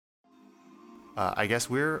I guess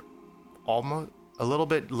we're almost a little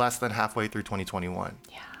bit less than halfway through 2021.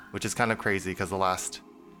 Yeah. Which is kind of crazy because the last,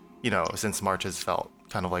 since March has felt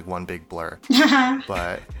kind of like one big blur.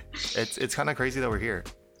 But it's kind of crazy that we're here.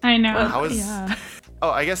 I know. Yeah. Oh,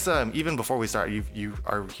 I guess even before we start, you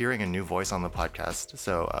are hearing a new voice on the podcast.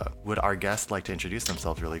 So would our guest like to introduce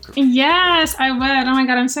themselves really quickly? Yes, I would. Oh my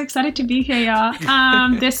God, I'm so excited to be here,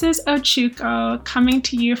 y'all. This is Ochuko coming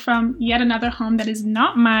to you from yet another home that is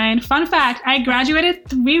not mine. Fun fact, I graduated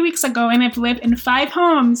 3 weeks ago and I've lived in 5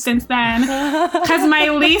 homes since then because my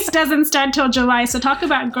lease doesn't start till July. So talk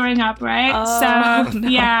about growing up, right?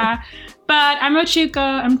 Yeah. But I'm Ochuko,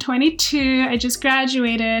 I'm 22, I just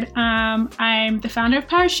graduated. I'm the founder of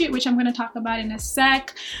Parachute, which I'm going to talk about in a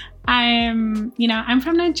sec. I'm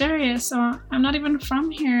from Nigeria, so I'm not even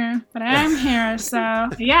from here, but I am here. So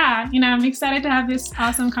yeah, I'm excited to have this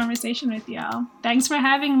awesome conversation with y'all. Thanks for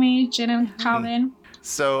having me, Jin and Calvin.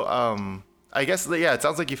 So, I guess, it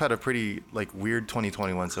sounds like you've had a pretty weird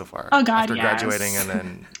 2021 so far. Oh God, after yes. graduating and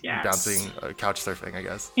then Yes. bouncing, couch surfing, I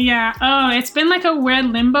guess. Yeah. Oh, it's been like a weird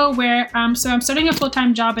limbo where so I'm starting a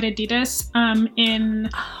full-time job at Adidas in.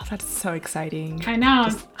 Oh, that's so exciting. I know,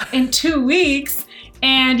 in 2 weeks.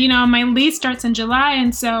 And, my lease starts in July.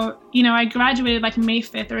 And so, I graduated like May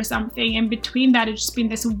 5th or something. And between that, it's just been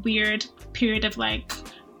this weird period of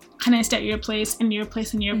can I stay at your place and your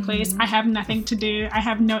place and your place? I have nothing to do. I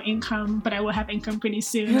have no income, but I will have income pretty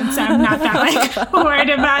soon. And so I'm not that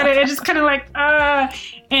worried about it. It's just kind of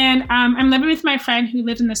And I'm living with my friend who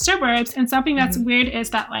lives in the suburbs. And something that's weird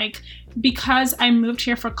is that because I moved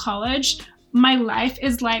here for college, my life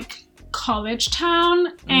is like college town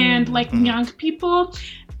and young people.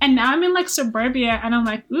 And now I'm in suburbia and I'm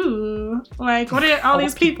like, ooh, what are all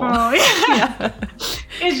these people? Yeah.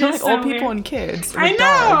 It's just old people and kids. I know.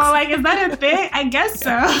 Dogs. Is that a thing? I guess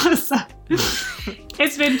so.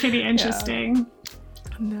 It's been pretty interesting. Yeah.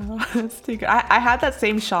 No, that's too good. I had that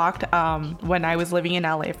same shock when I was living in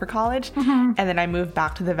LA for college. And then I moved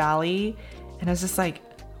back to the Valley and I was just like,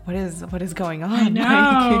 what is going on? I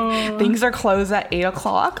know. Things are closed at 8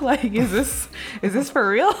 o'clock. Is this for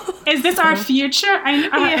real? Is this our future? I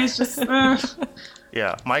know. Yeah. It's just.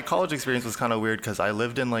 Yeah, my college experience was kind of weird because I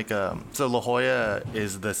lived in so La Jolla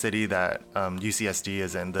is the city that UCSD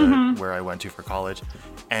is in, where I went to for college,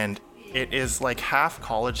 and it is half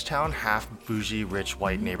college town, half bougie rich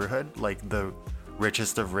white neighborhood, the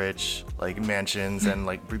richest of rich, mansions and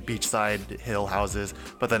beachside hill houses,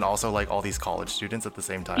 but then also all these college students at the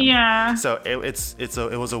same time. Yeah. So it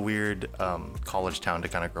was a weird college town to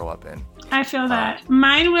kind of grow up in. I feel that.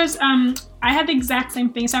 Mine was I had the exact same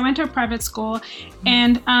thing. So I went to a private school,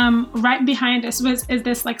 and right behind us is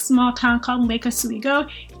this small town called Lake Oswego.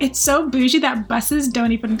 It's so bougie that buses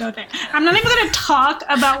don't even go there. I'm not even going to talk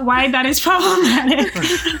about why that is problematic.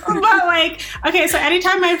 But okay, so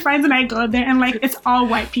anytime my friends and I go there and it's all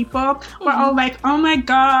white people, we're all oh my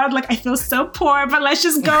God, I feel so poor, but let's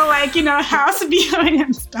just go house viewing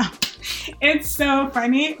and stuff. It's so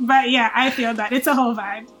funny, but yeah, I feel that it's a whole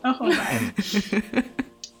vibe.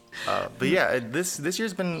 But yeah, this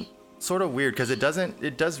year's been sort of weird because it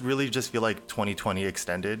does really just feel like 2020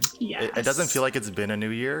 extended. Yes. It doesn't feel like it's been a new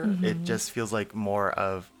year. It just feels like more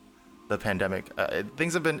of the pandemic.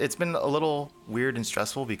 It's been a little weird and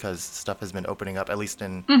stressful because stuff has been opening up, at least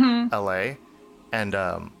in LA. And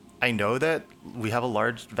I know that we have a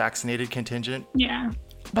large vaccinated contingent. Yeah.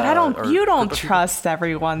 But you don't trust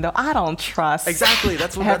everyone, though. I don't trust exactly.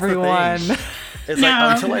 That's everyone. That's the thing. It's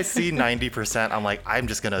until I see 90%, I'm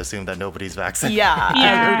just going to assume that nobody's vaccinated.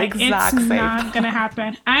 Yeah, exact it's same. not going to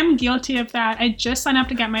happen. I'm guilty of that. I just signed up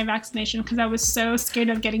to get my vaccination because I was so scared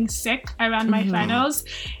of getting sick around my finals.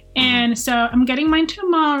 And so I'm getting mine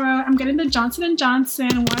tomorrow. I'm getting the Johnson &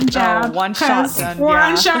 Johnson one jab. One shot done.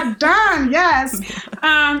 One shot done, yes.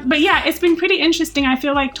 But yeah, it's been pretty interesting. I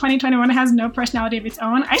feel like 2021 has no personality of its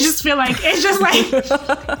own. I just feel like it's just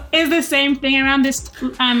it's the same thing around this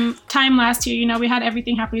time last year. We had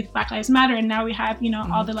everything happen with Black Lives Matter, and now we have,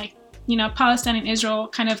 all the Palestine and Israel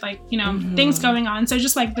kind of things going on. So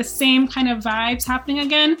just the same kind of vibes happening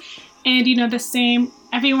again. And, the same,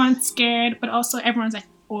 everyone's scared, but also everyone's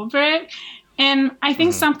over it. And I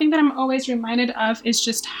think something that I'm always reminded of is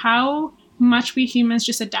just how much we humans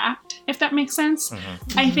just adapt, if that makes sense.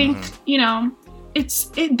 I think,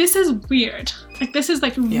 this is weird. This is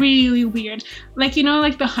really weird.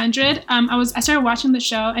 The 100, I started watching the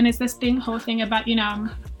show, and it's this whole thing about,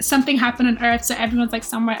 something happened on Earth, so everyone's like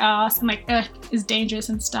somewhere else, and like Earth is dangerous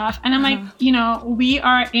and stuff. And I'm like, you know, we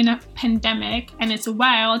are in a pandemic and it's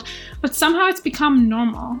wild, but somehow it's become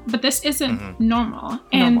normal. But this isn't normal.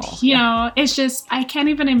 And you know, it's just, I can't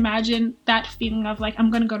even imagine that feeling of like, I'm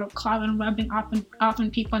gonna go to a club and rubbing off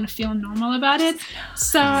on people and feel normal about it.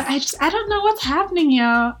 So I don't know what's happening,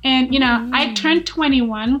 yo. And you know, I turned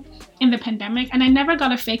 21 in the pandemic, and I never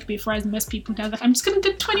got a fake before as most people do. Like, I'm just gonna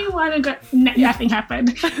do 21 and go, nothing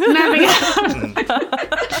happened. Nothing happened.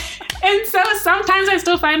 And so sometimes I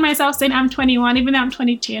still find myself saying I'm 21, even though I'm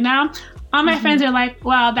 22 now. All my friends are like,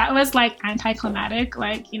 well, that was like anticlimactic,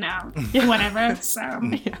 like, you know, whatever. So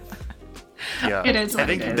yeah, it is what I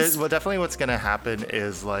think it is. well, definitely what's gonna happen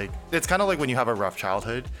is like, it's kind of like when you have a rough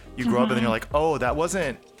childhood, you grow up and then you're like, oh, that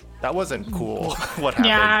wasn't cool. What happened?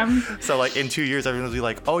 Yeah. So like in 2 years, everyone's be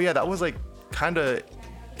like, oh yeah, that was like kind of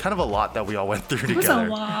a lot that we all went through together. It was a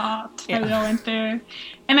lot that we all went through.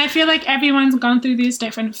 And I feel like everyone's gone through these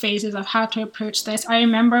different phases of how to approach this. I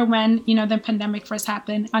remember when, you know, the pandemic first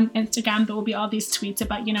happened, on Instagram, there will be all these tweets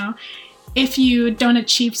about, you know, if you don't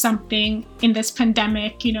achieve something in this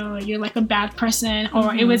pandemic, you know, you're like a bad person,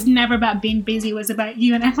 or it was never about being busy, it was about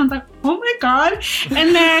you. And everyone's like, oh my God.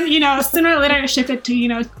 And then, you know, sooner or later it shifted to, you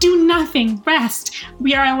know, do nothing, rest.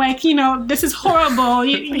 We are like, you know, this is horrible.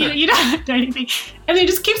 You don't do anything. And it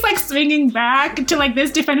just keeps like swinging back to like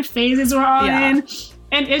this different phases we're all in.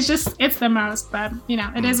 And it's the most, but you know,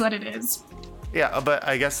 it is what it is. Yeah, but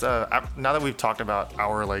I guess now that we've talked about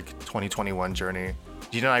our like 2021 journey,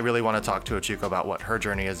 Gina and I really want to talk to Ochiko about what her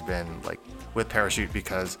journey has been like with Parachute,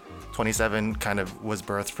 because 27 kind of was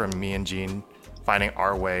birthed from me and Jean finding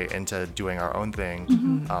our way into doing our own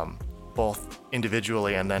thing, both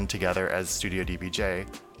individually and then together as Studio DBJ.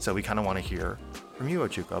 So we kind of want to hear from you,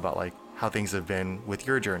 Ochiko, about like how things have been with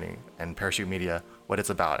your journey and Parachute Media, what it's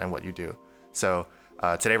about and what you do. So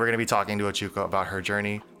today we're going to be talking to Ochiko about her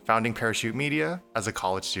journey founding Parachute Media as a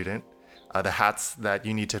college student, the hats that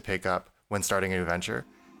you need to pick up when starting a new venture,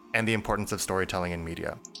 and the importance of storytelling in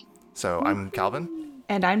media. So I'm Calvin.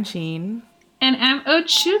 And I'm Jean. And I'm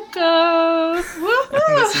Ochiko.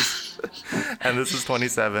 and this is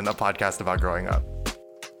 27, a podcast about growing up.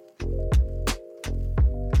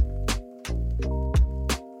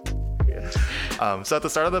 So at the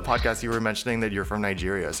start of the podcast, you were mentioning that you're from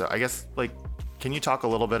Nigeria. So I guess, like, can you talk a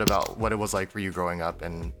little bit about what it was like for you growing up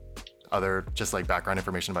and other just like background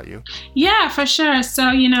information about you? Yeah, for sure.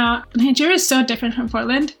 So, you know, Nigeria is so different from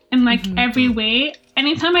Portland in like every way.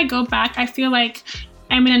 Anytime I go back, I feel like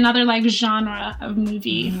I'm in another like genre of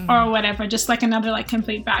movie or whatever, just like another like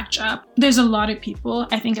complete backdrop. There's a lot of people.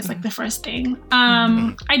 I think it's like the first thing.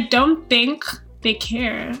 I don't think they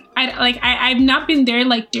care. I've not been there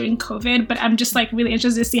like during COVID, but I'm just like really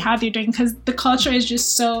interested to see how they're doing, because the culture is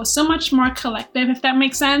just so much more collective, if that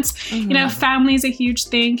makes sense. You know, family is a huge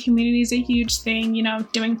thing, community is a huge thing, you know,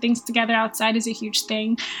 doing things together outside is a huge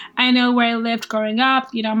thing. I know where I lived growing up,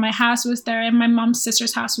 you know, my house was there, and my mom's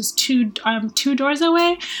sister's house was two doors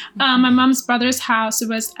away. My mom's brother's house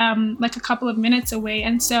was like a couple of minutes away.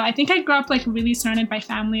 And so I think I grew up like really surrounded by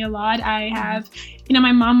family a lot. I have, you know,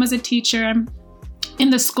 my mom was a teacher in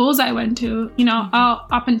the schools I went to, you know, all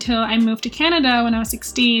up until I moved to Canada when I was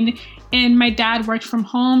 16. And my dad worked from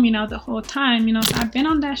home, you know, the whole time, you know, so I've been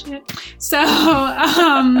on that shit. So,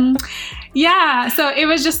 yeah, so it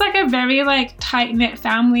was just like a very like tight-knit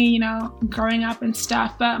family, you know, growing up and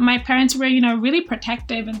stuff. But my parents were, you know, really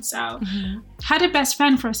protective. And so had a best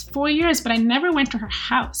friend for 4 years, but I never went to her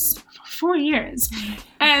house for 4 years.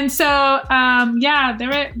 And so, yeah,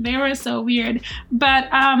 they were so weird. But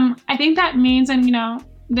I think that means, and, you know,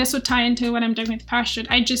 this would tie into what I'm doing with Parachute,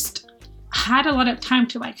 I just had a lot of time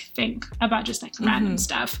to like think about just like random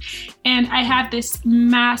stuff. And I had this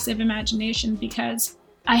massive imagination because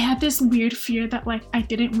I had this weird fear that like I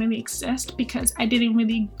didn't really exist because I didn't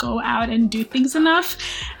really go out and do things enough.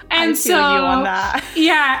 And I feel you on that.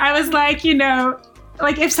 Yeah, I was like, you know,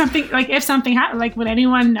 like if something happened, like would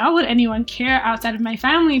anyone know? Would anyone care outside of my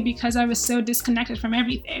family? Because I was so disconnected from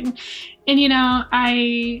everything. And, you know,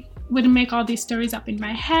 I would make all these stories up in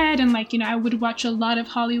my head, and like, you know, I would watch a lot of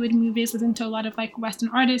Hollywood movies, listen to a lot of like Western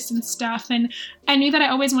artists and stuff, and I knew that I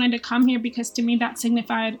always wanted to come here because to me that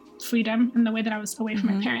signified freedom in the way that I was away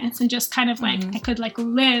from my parents, and just kind of like I could like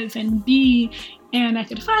live and be, and I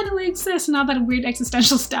could finally exist and all that weird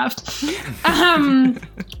existential stuff.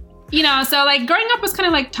 You know, so like growing up was kind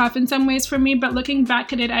of like tough in some ways for me, but looking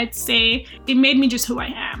back at it, I'd say it made me just who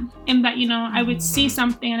I am. And that, you know, I would see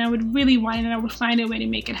something and I would really want it and I would find a way to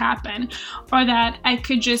make it happen. Or that I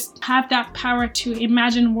could just have that power to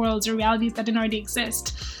imagine worlds or realities that didn't already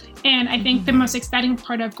exist. And I think the most exciting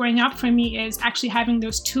part of growing up for me is actually having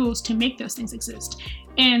those tools to make those things exist.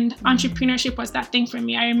 And entrepreneurship was that thing for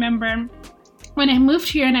me. I remember when I moved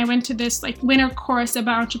here and I went to this like winter course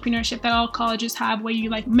about entrepreneurship that all colleges have, where you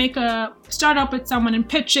like make a startup with someone and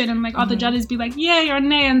pitch it, and like all the judges be like, yay or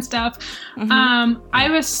nay and stuff. I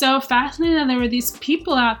was so fascinated that there were these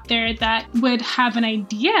people out there that would have an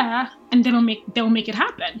idea and they'll make it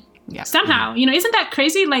happen. Yeah. Somehow, you know, isn't that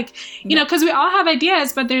crazy? Like, you know, because we all have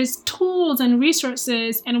ideas, but there's tools and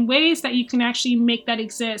resources and ways that you can actually make that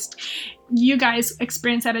exist. You guys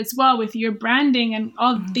experience that as well with your branding and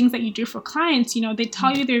all the things that you do for clients. You know, they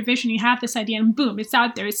tell you their vision, you have this idea, and boom, it's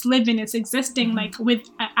out there, it's living, it's existing, like with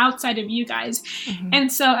outside of you guys. And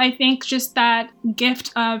so I think just that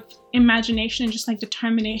gift of imagination and just like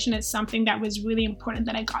determination is something that was really important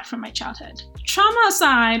that I got from my childhood. Trauma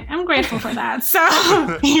aside, I'm grateful for that.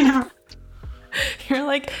 So, you know. You're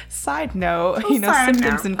like, side note, you know,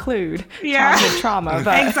 symptoms include childhood trauma,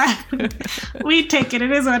 but exactly. We take it. It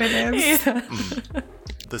is what it is. Yeah.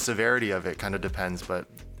 The severity of it kind of depends, but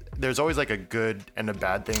there's always like a good and a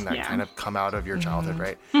bad thing that kind of come out of your childhood,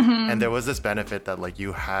 right? And there was this benefit that like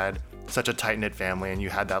you had such a tight-knit family and you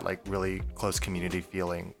had that like really close community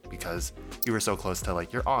feeling because you were so close to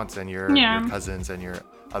like your aunts and your cousins and your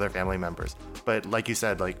other family members. But like you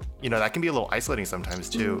said, like, you know, that can be a little isolating sometimes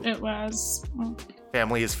too. It was.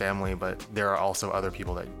 Family is family, but there are also other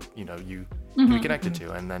people that, you know, you can be connected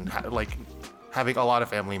to. And then like having a lot of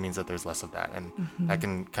family means that there's less of that, and that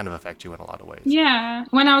can kind of affect you in a lot of ways. Yeah.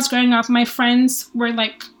 When I was growing up, my friends were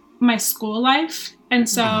like my school life. And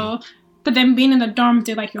so, but then being in the dorm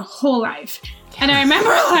did like your whole life. And I remember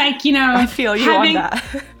like, you know, I feel you on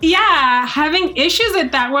that. Yeah, having issues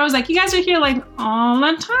with that where I was like, you guys are here like all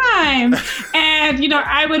the time. And, you know,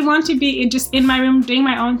 I would want to be just in my room doing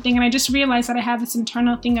my own thing. And I just realized that I have this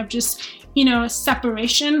internal thing of just, you know,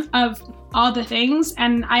 separation of all the things.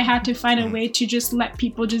 And I had to find a way to just let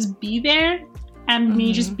people just be there and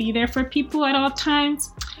me just be there for people at all times.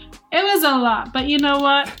 It was a lot, but you know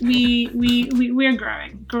what? We're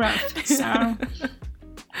growing. Growth. So.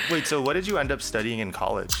 Wait, so what did you end up studying in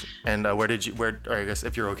college? And or I guess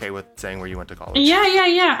if you're okay with saying where you went to college.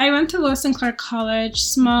 Yeah. I went to Lewis and Clark College,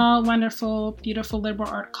 small, wonderful, beautiful liberal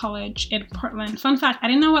art college in Portland. Fun fact, I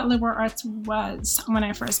didn't know what liberal arts was when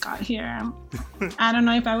I first got here. I don't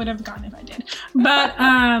know if I would have gone if I did. But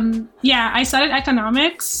yeah, I studied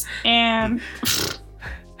economics and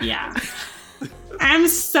yeah. I'm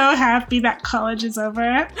so happy that college is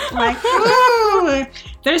over. Like, ooh,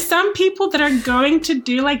 there's some people that are going to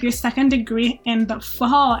do like your second degree in the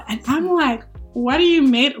fall. And I'm like, what are you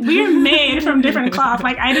made? We are made from different cloth.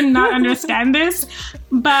 Like, I did not understand this.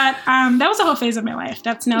 But that was a whole phase of my life.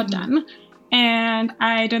 That's now done. And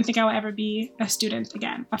I don't think I will ever be a student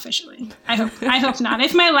again, officially. I hope not.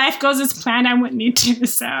 If my life goes as planned, I wouldn't need to.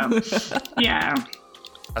 So, yeah.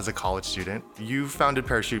 As a college student, you founded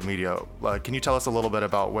Parachute Media. Can you tell us a little bit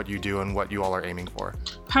about what you do and what you all are aiming for?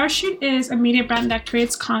 Parachute is a media brand that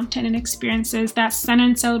creates content and experiences that center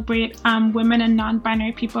and celebrate women and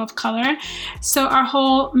non-binary people of color. So our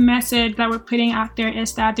whole message that we're putting out there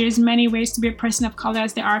is that there's many ways to be a person of color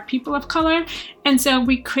as there are people of color. And so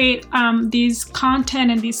we create these content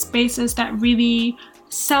and these spaces that really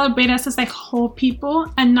celebrate us as like whole people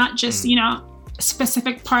and not just, you know,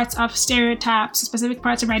 specific parts of stereotypes, specific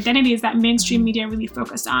parts of identities that mainstream media really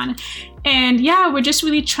focus on. And yeah, we're just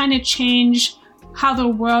really trying to change how the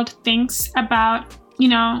world thinks about, you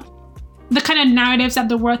know, the kind of narratives that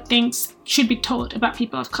the world thinks should be told about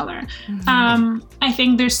people of color. I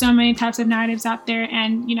think there's so many types of narratives out there,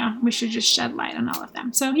 and, you know, we should just shed light on all of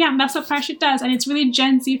them. So yeah, that's what Parachute does. And it's really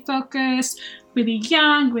Gen Z focused, really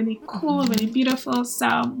young, really cool, really beautiful.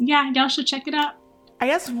 So yeah, y'all should check it out. I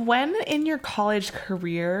guess when in your college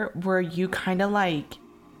career were you kind of like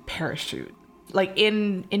Parachute? Like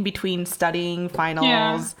in between studying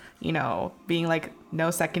finals, you know, being like no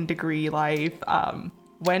second degree life.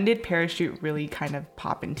 When did Parachute really kind of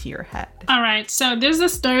pop into your head? All right. So there's a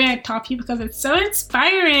story I tell you because it's so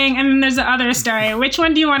inspiring. And then there's the other story. Which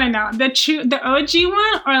one do you want to know? The OG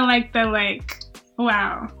one or like the like...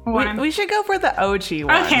 Wow. We should go for the OG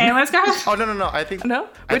one. Okay, let's go. Oh, no. I think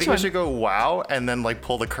we should go wow and then like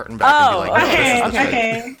pull the curtain back and be like,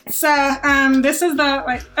 okay. So this is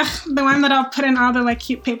the one that I'll put in all the like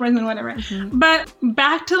cute papers and whatever. But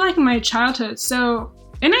back to like my childhood. So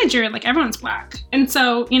in Nigeria, like everyone's black. And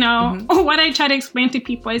so, you know, what I try to explain to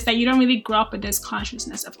people is that you don't really grow up with this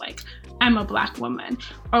consciousness of like, I'm a black woman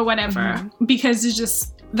or whatever, because it's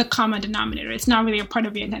just the common denominator. It's not really a part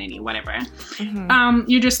of your identity, whatever.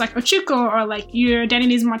 You're just like Ochuko, or like your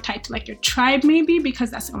identity is more tied to like your tribe maybe,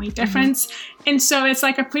 because that's the only difference. And so it's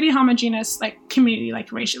like a pretty homogeneous like community,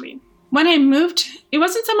 like racially. When I moved, it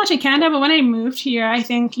wasn't so much in Canada, but when I moved here, I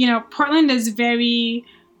think, you know, Portland is very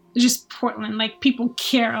just Portland, like people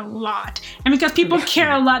care a lot. And because people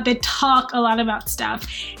care a lot, they talk a lot about stuff.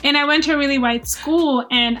 And I went to a really white school,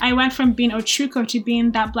 and I went from being Ochuko to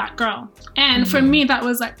being that Black girl. And for me, that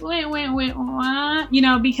was like, wait, what? You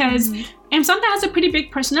know, because I'm someone that has a pretty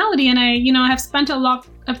big personality, and I, you know, have spent a lot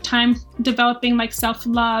of time developing like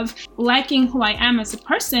self-love, liking who I am as a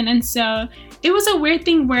person. And so it was a weird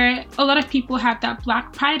thing where a lot of people have that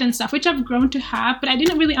Black pride and stuff, which I've grown to have, but I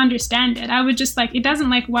didn't really understand it. I would just like, it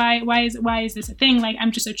doesn't like, why is this a thing? Like,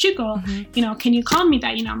 I'm just Ochuko, you know, can you call me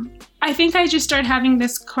that, you know? I think I just started having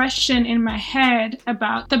this question in my head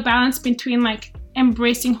about the balance between like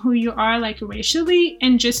embracing who you are like racially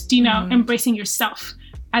and just, you know, embracing yourself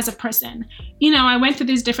as a person. You know, I went through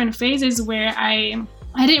these different phases where I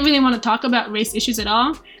didn't really want to talk about race issues at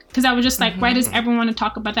all, because I was just like, why does everyone want to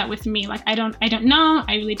talk about that with me? Like, I don't know.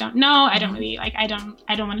 I really don't know. I don't really like, I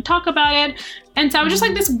don't want to talk about it. And so I was just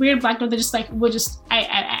like this weird Black girl that just like would just,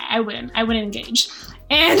 I wouldn't engage.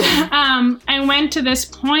 And I went to this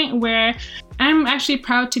point where I'm actually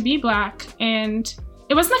proud to be Black, and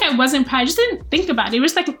it wasn't like I wasn't proud. I just didn't think about it. It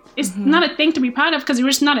was like, it's not a thing to be proud of, because it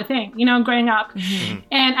was just not a thing, you know, growing up.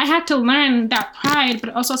 And I had to learn that pride, but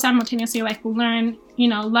also simultaneously like learn, you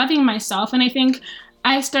know, loving myself. And I think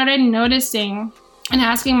I started noticing and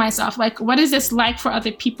asking myself, like, what is this like for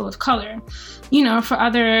other people of color? You know, for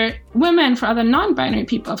other women, for other non-binary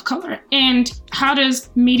people of color? And how does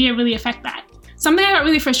media really affect that? Something I got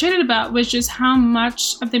really frustrated about was just how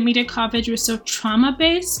much of the media coverage was so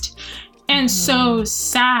trauma-based and so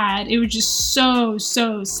sad. It was just so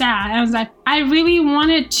sad. I was like, I really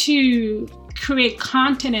wanted to create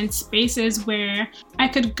content in spaces where I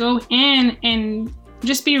could go in and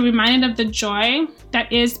just be reminded of the joy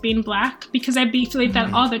that is being Black, because I feel like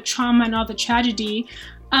that all the trauma and all the tragedy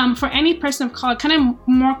for any person of color kind of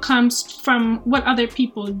more comes from what other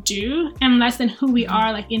people do and less than who we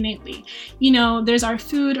are like innately. You know, there's our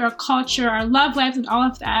food, our culture, our love lives, and all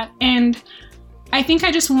of that. And I think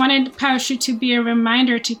I just wanted Parachute to be a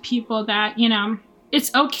reminder to people that, you know,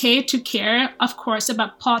 it's okay to care, of course,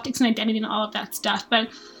 about politics and identity and all of that stuff, but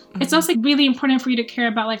it's also really important for you to care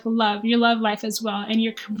about like love, your love life as well, and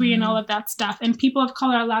your career and all of that stuff. And people of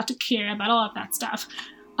color are allowed to care about all of that stuff.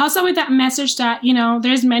 Also with that message that, you know,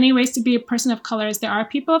 there's many ways to be a person of color as there are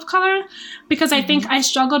people of color, because I think I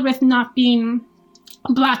struggled with not being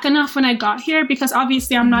Black enough when I got here, because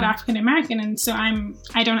obviously I'm not African American, and so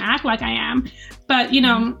I don't act like I am. But, you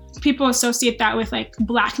know, people associate that with like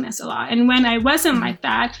Blackness a lot. And when I wasn't like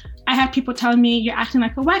that, I had people telling me, you're acting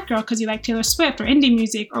like a white girl because you like Taylor Swift or indie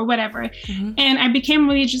music or whatever. And I became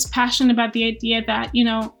really just passionate about the idea that, you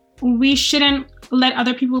know, we shouldn't let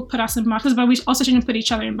other people put us in boxes, but we also shouldn't put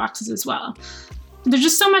each other in boxes as well. There's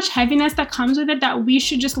just so much heaviness that comes with it that we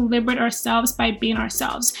should just liberate ourselves by being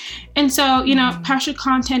ourselves. And so, you know, Parachute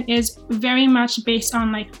content is very much based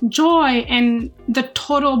on like joy and the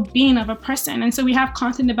total being of a person. And so we have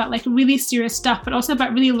content about like really serious stuff, but also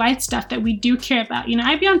about really light stuff that we do care about. You know,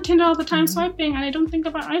 I be on Tinder all the time swiping, and I don't think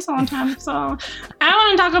about race all the time. So I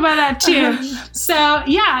want to talk about that too. So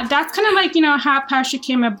yeah, that's kind of like, you know, how Parachute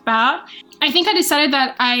came about. I think I decided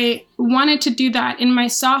that I wanted to do that in my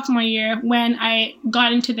sophomore year when I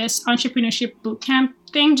got into this entrepreneurship bootcamp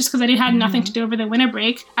thing, just because I had nothing to do over the winter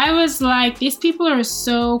break. I was like, these people are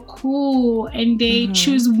so cool, and they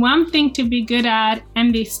choose one thing to be good at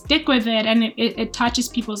and they stick with it, and it touches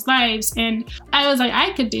people's lives. And I was like,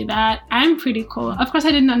 I could do that. I'm pretty cool. Of course,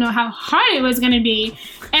 I did not know how hard it was going to be.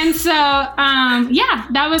 And so, yeah,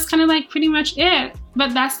 that was kind of like pretty much it.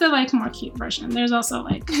 But that's the like more cute version. There's also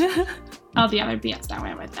like all the other BS that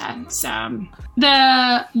went with that. So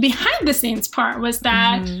the behind the scenes part was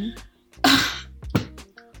that in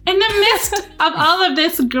the midst of all of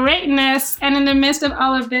this greatness and in the midst of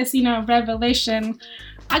all of this, you know, revelation,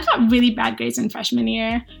 I got really bad grades in freshman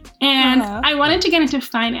year, and I wanted to get into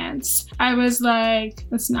finance. I was like,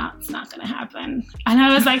 it's not gonna happen. And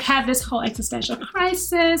I was like, had this whole existential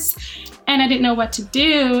crisis, and I didn't know what to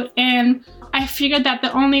do. And I figured that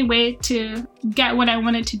the only way to get what I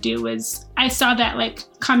wanted to do was, I saw that like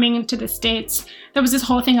coming into the States, there was this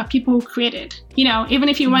whole thing of people who created, you know, even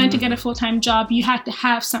if you wanted to get a full-time job, you had to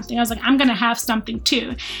have something. I was like, I'm going to have something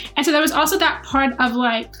too. And so there was also that part of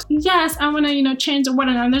like, yes, I want to, you know, change the world.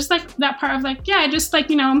 And there's like that part of like, yeah, I just like,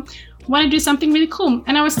 you know, want to do something really cool.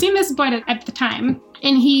 And I was seeing this boy at the time,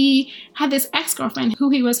 and he had this ex-girlfriend who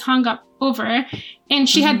he was hung up over. And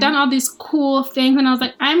she had done all these cool things, and I was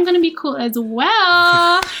like, I'm gonna be cool as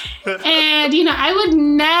well. And I would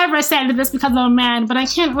never say I did this because of a man, but I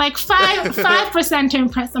can't, like, 5% to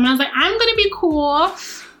impress him. And I was like, I'm gonna be cool.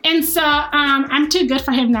 And so I'm too good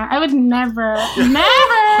for him now. I would never.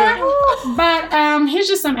 But he's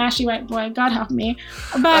just some ashy white boy. God help me.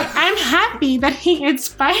 But I'm happy that he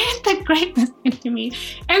inspired the greatness into me.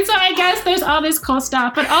 And so I guess there's all this cool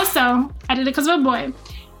stuff. But also, I did it because of a boy.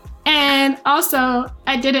 And also,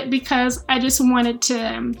 I did it because I just wanted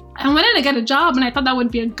to get a job, and I thought that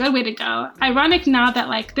would be a good way to go. Ironic now that,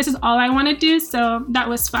 like, this is all I want to do, so that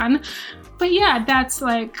was fun. But yeah, that's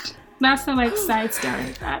the side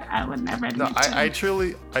story that I would never admit to.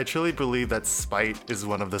 I truly believe that spite is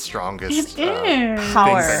one of the strongest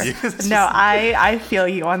power. No, I feel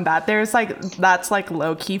you on that. There's that's like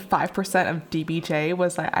low key 5% of DBJ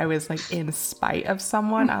was like I was like in spite of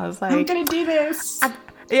someone. I was like, I'm gonna do this.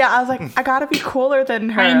 I was like, I gotta be cooler than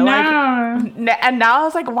her. I know. Like, and now I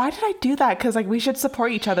was like, why did I do that? Because like we should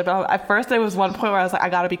support each other. But at first there was one point where I was like, I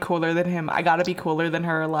gotta be cooler than him. I gotta be cooler than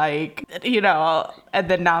her. Like, And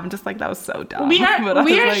then now I'm just like, that was so dumb. We are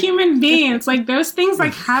like, human beings. Like those things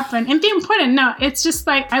like happen. And the important, no, it's just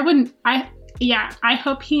like I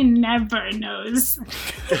hope he never knows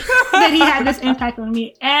that he had this impact on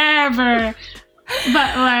me ever.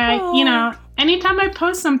 But like, anytime I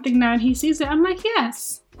post something now and he sees it, I'm like,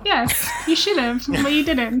 yes, you should have, but you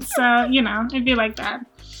didn't. So, it'd be like that.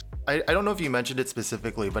 I don't know if you mentioned it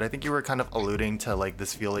specifically, but I think you were kind of alluding to like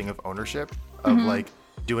this feeling of ownership of like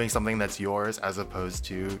doing something that's yours as opposed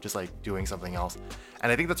to just like doing something else.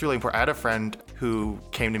 And I think that's really important. I had a friend who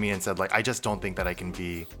came to me and said like, I just don't think that I can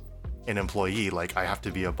be an employee. Like I have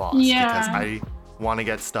to be a boss because I want to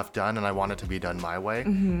get stuff done and I want it to be done my way,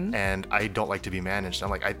 and I don't like to be managed.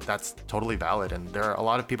 I'm like, that's totally valid, and there are a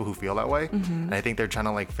lot of people who feel that way, and I think they're trying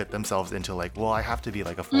to like fit themselves into like, well, I have to be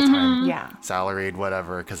like a full-time salaried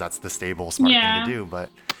whatever because that's the stable smart thing to do.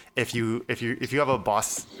 But if you have a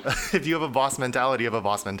boss mentality, you have a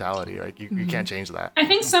boss mentality. Like you can't change that. I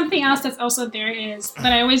think something else that's also there is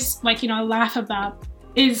that I always like laugh about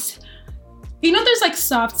is there's like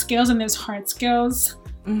soft skills and there's hard skills.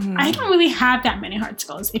 I don't really have that many hard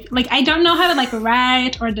skills. I don't know how to like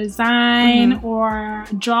write or design or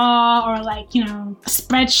draw or like,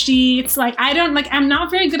 spreadsheets. Like I'm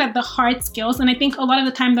not very good at the hard skills. And I think a lot of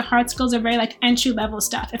the time the hard skills are very like entry level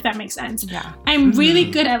stuff, if that makes sense. Yeah. I'm really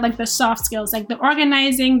good at like the soft skills, like the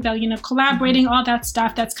organizing, the, collaborating, all that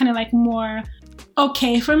stuff. That's kind of like more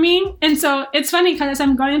okay for me. And so it's funny because as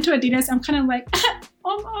I'm going into Adidas, I'm kind of like,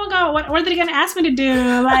 oh God, what are they going to ask me to do?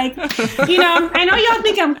 Like, I know y'all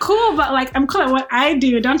think I'm cool, but like, I'm cool at what I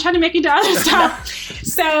do. Don't try to make me do other stuff.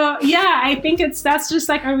 So yeah, I think that's just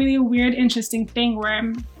like a really weird, interesting thing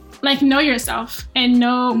where like know yourself and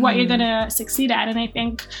know what you're going to succeed at. And I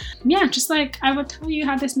think, just like I will tell you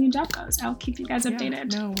how this new job goes. I'll keep you guys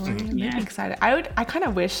updated. No worries. I'm excited. I kind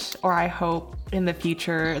of wish, or I hope in the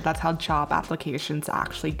future, that's how job applications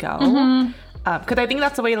actually go. Because I think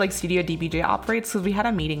that's the way like Studio DBJ operates. Because we had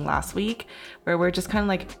a meeting last week where we're just kind of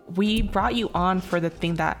like, we brought you on for the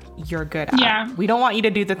thing that you're good at. Yeah. We don't want you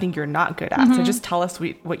to do the thing you're not good at. So just tell us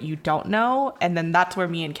what you don't know. And then that's where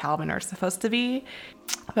me and Calvin are supposed to be.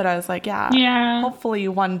 But I was like, hopefully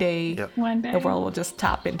one day the world will just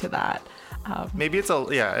tap into that. Maybe it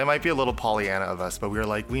might be a little Pollyanna of us, but we're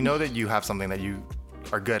like, we know that you have something that you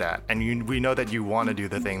are good at. And we know that you want to do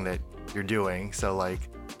the thing that you're doing. So like,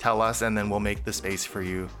 tell us and then we'll make the space for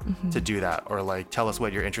you to do that, or like tell us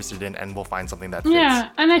what you're interested in and we'll find something that fits.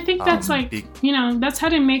 And I think that's that's how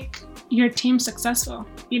to make your team successful.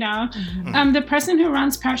 The person who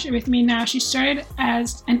runs Parachute with me now, she started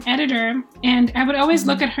as an editor, and I would always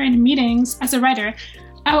look at her in meetings as a writer.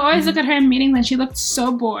 I would always look at her in meetings and she looked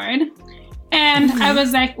so bored, and I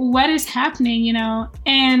was like, what is happening?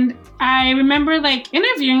 And I remember like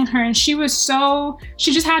interviewing her, and she just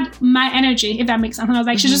had my energy, if that makes sense. And I was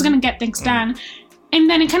like, she's just gonna get things done. And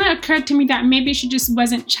then it kind of occurred to me that maybe she just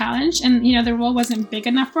wasn't challenged, and the role wasn't big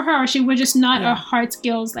enough for her, or she was just not a hard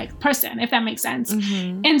skills like person, if that makes sense.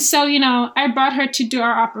 And so I brought her to do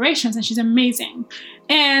our operations, and she's amazing.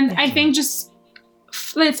 And I think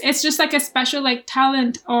it's just like a special like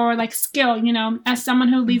talent or like skill, as someone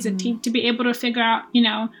who leads a team, to be able to figure out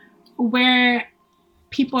where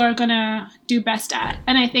people are gonna do best at.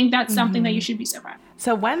 And I think that's something that you should be so proud of.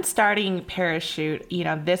 So when starting Parachute,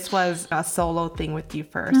 this was a solo thing with you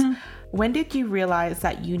first. When did you realize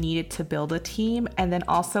that you needed to build a team? And then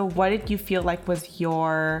also, what did you feel like was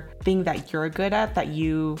your thing that you're good at that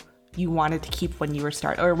you wanted to keep when you were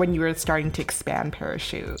starting to expand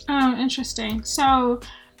Parachute? Oh, interesting. So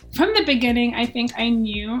From the beginning, I think I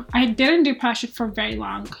knew I didn't do parachute for very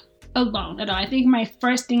long alone at all. I think my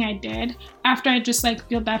first thing I did after I just like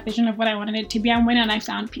built that vision of what I wanted it to be, I went and I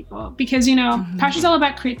found people, because parachute's all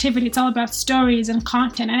about creativity. It's all about stories and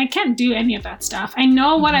content, and I can't do any of that stuff. I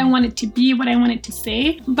know what I want it to be, what I want it to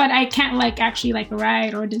say, but I can't like actually like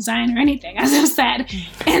write or design or anything, as I've said.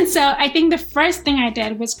 And so I think the first thing I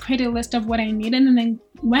did was create a list of what I needed, and then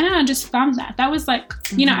went out and just found that. That was like,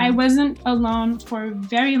 I wasn't alone for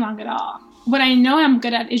very long at all. What I know I'm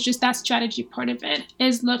good at is just that strategy part of it,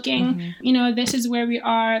 is looking, this is where we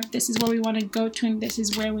are, this is where we want to go to, and this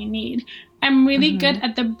is where we need. I'm really good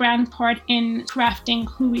at the brand part in crafting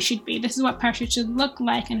who we should be. This is what parachute should look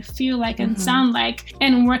like and feel like and sound like,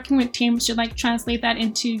 and working with teams to like translate that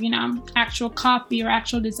into, actual copy or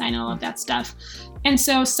actual design, all of that stuff. And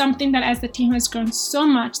so something that as the team has grown so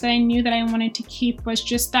much that I knew that I wanted to keep was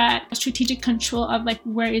just that strategic control of like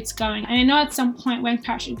where it's going. And I know at some point when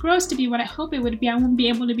parachute grows to be what I hope it would be, I won't be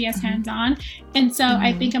able to be as hands-on. And so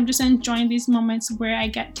I think I'm just enjoying these moments where I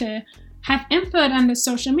get to have input on the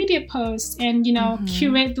social media posts and,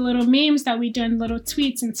 curate the little memes that we do and little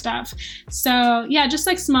tweets and stuff. So yeah, just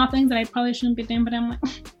like small things that I probably shouldn't be doing, but I'm like,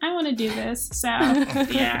 I want to do this. So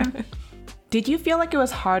yeah. Did you feel like it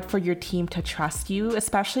was hard for your team to trust you,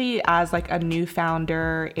 especially as like a new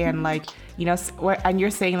founder and like, and you're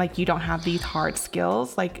saying like you don't have these hard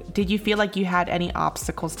skills? Like, did you feel like you had any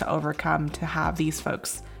obstacles to overcome to have these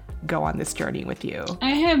folks go on this journey with you?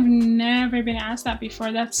 I have never been asked that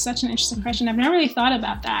before. That's such an interesting question. I've never really thought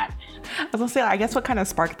about that. I was gonna say, I guess what kind of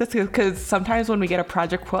sparked this, because sometimes when we get a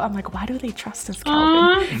project quote, I'm like, why do they trust us,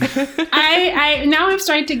 Calvin? I now I've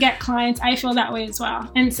started to get clients. I feel that way as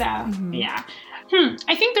well. And so, yeah.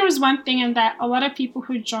 I think there was one thing in that a lot of people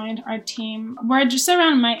who joined our team were just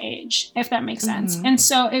around my age, if that makes sense. And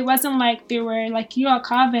so it wasn't like they were like you or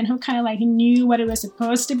Calvin, who kind of like knew what it was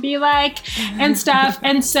supposed to be like and stuff.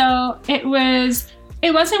 And so it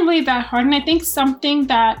wasn't really that hard. And I think something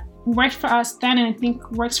that worked for us then and I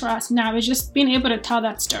think works for us now is just being able to tell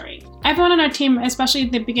that story. Everyone on our team, especially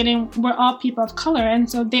at the beginning, were all people of color, and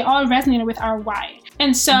so they all resonated with our why.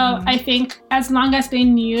 And so I think as long as they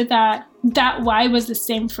knew that why was the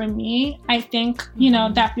same for me, I think,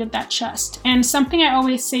 that built that trust. And something I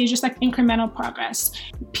always say is just like incremental progress.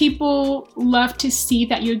 People love to see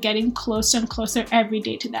that you're getting closer and closer every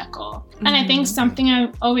day to that goal. And I think something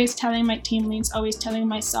I'm always telling my team leads, always telling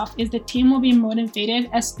myself, is the team will be motivated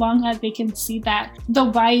as long as they can see that the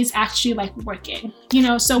why is actually like working.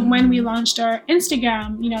 So when we launched our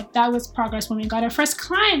Instagram, that was progress. When we got our first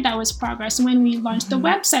client, that was progress. When we launched the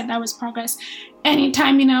website, that was progress.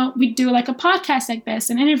 Anytime, we do like a podcast like this,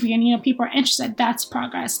 an interview, and, people are interested, that's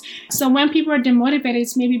progress. So when people are demotivated,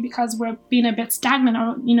 it's maybe because we're being a bit stagnant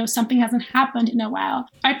or, something hasn't happened in a while.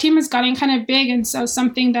 Our team has gotten kind of big. And so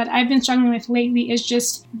something that I've been struggling with lately is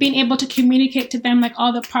just being able to communicate to them like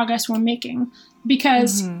all the progress we're making.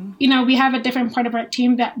 Because, we have a different part of our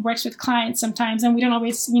team that works with clients sometimes, and we don't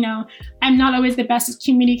always, I'm not always the best at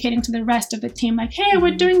communicating to the rest of the team, like, hey,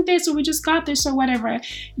 we're doing this, or we just got this, or whatever.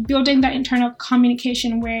 Building that internal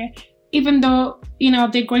communication where even though,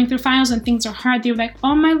 they're going through finals and things are hard, they're like,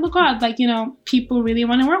 oh my God, like, people really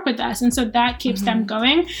want to work with us. And so that keeps them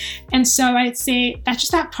going. And so I'd say that's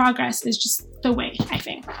just that progress is just the way, I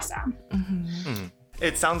think. So.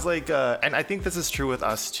 It sounds like, and I think this is true with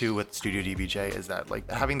us too, with Studio DBJ, is that like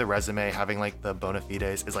having the resume, having like the bona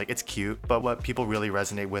fides is like, it's cute, but what people really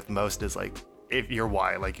resonate with most is like, if your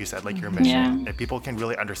why, like you said, like your mission. If people can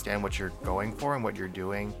really understand what you're going for and what you're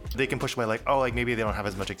doing, they can push away like, oh, like maybe they don't have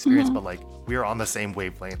as much experience, but like we are on the same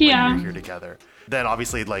wavelength, like we're here together. Then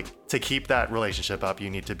obviously, like, to keep that relationship up, you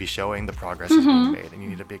need to be showing the progress that's being made, and you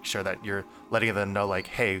need to make sure that you're letting them know like,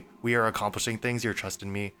 hey, we are accomplishing things, you're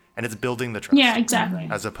trusting me, and it's building the trust. Yeah, exactly.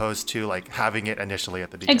 As opposed to like having it initially at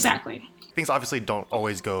the beginning. Exactly. Things obviously don't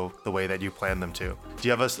always go the way that you plan them to. Do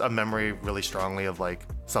you have a memory really strongly of like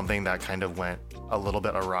something that kind of went a little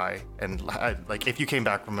bit awry, and like if you came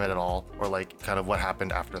back from it at all, or like kind of what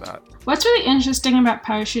happened after that? What's really interesting about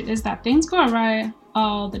parachute is that things go awry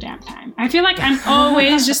all the damn time. I feel like I'm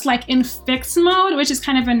always just like in fix mode, which is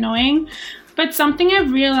kind of annoying. But something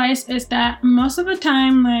I've realized is that most of the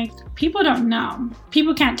time, like, people don't know.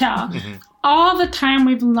 People can't tell. All the time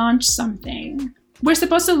we've launched something. We're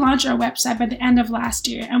supposed to launch our website by the end of last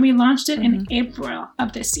year, and we launched it in April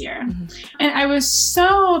of this year. And I was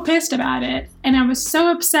so pissed about it, and I was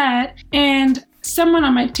so upset. And someone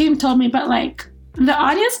on my team told me, but like, the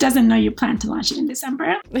audience doesn't know you plan to launch it in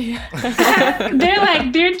December. They're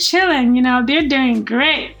chilling, they're doing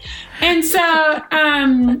great. And so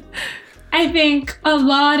I think a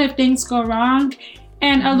lot of things go wrong.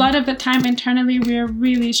 And a lot of the time internally, we're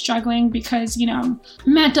really struggling because,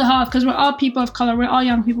 mental health, because we're all people of color, we're all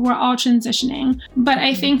young people, we're all transitioning. But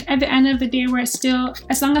I think at the end of the day, we're still,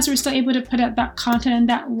 as long as we're still able to put out that content and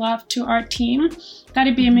that love to our team,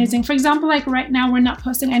 that'd be amazing. For example, like right now, we're not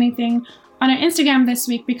posting anything on our Instagram this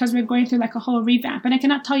week because we're going through like a whole revamp. And I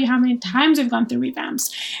cannot tell you how many times we've gone through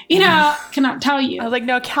revamps. Cannot tell you. I was like,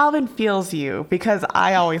 no, Calvin feels you because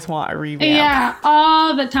I always want a revamp. Yeah,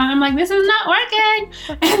 all the time. I'm like, this is not working.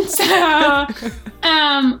 And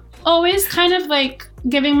so always kind of like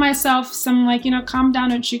giving myself some like, calm down,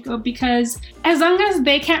 Ochiko, because as long as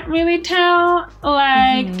they can't really tell,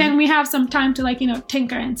 like, then we have some time to like,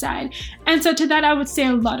 tinker inside. And so to that, I would say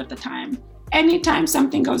a lot of the time. Anytime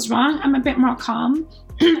something goes wrong, I'm a bit more calm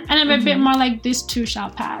and I'm a bit more like, this too shall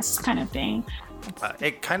pass kind of thing.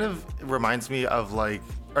 It kind of reminds me of like,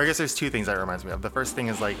 or I guess there's two things that it reminds me of. The first thing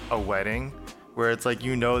is like a wedding where it's like,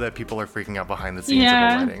 that people are freaking out behind the scenes of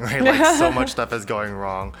a wedding, right? Like so much stuff is going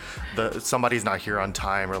wrong. Somebody's not here on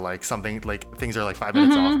time or like something, like things are like 5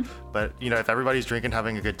 minutes off. But if everybody's drinking,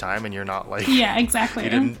 having a good time and you're not like, yeah, exactly. You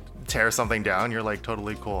didn't tear something down, you're like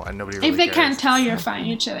totally cool and nobody really if they cares. Can't tell, you're fine,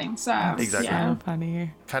 you're chilling. So exactly. Yeah. So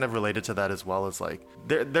funny. Kind of related to that as well is like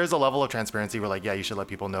there's a level of transparency where like, yeah, you should let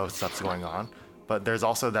people know stuff's going on, but there's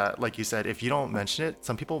also that, like you said, if you don't mention it,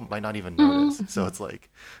 some people might not even notice. So it's like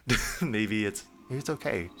maybe it's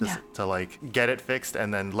okay just to like get it fixed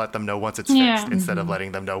and then let them know once it's fixed instead of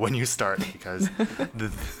letting them know when you start, because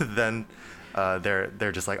then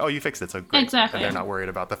they're just like, oh, you fixed it, so great. Exactly. And they're not worried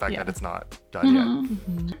about the fact that it's not done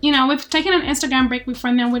yet. We've taken an Instagram break before,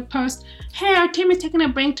 and then we'd post, hey, our team is taking a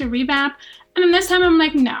break to revamp. And then this time I'm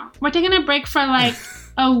like, no, we're taking a break for like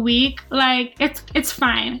a week. Like it's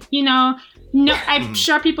fine. No, I'm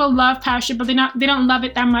sure people love Parachute, but they don't love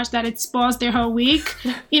it that much that it spoils their whole week.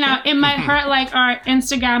 It might hurt like our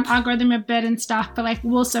Instagram algorithm a bit and stuff, but like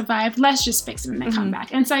we'll survive. Let's just fix it and then come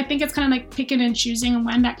back. And so I think it's kind of like picking and choosing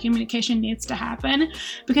when that communication needs to happen,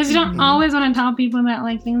 because you don't always want to tell people that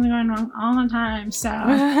like things are going wrong all the time.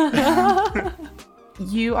 So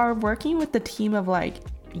you are working with the team of like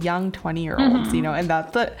young 20-year-olds, and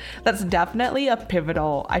that's definitely a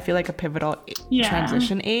pivotal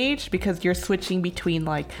transition age, because you're switching between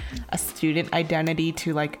like a student identity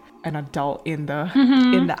to like an adult in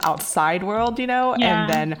the outside world, and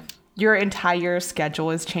then your entire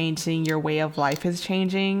schedule is changing, your way of life is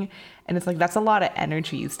changing, and it's like that's a lot of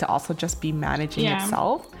energies to also just be managing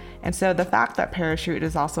itself. And so the fact that Parachute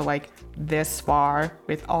is also like this far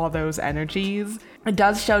with all those energies, it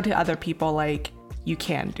does show to other people like, you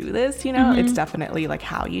can do this, it's definitely like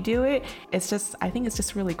how you do it. It's just, I think it's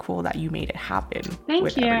just really cool that you made it happen.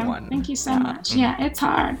 Thank you. Everyone. Thank you so much. Yeah, it's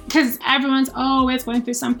hard because everyone's always going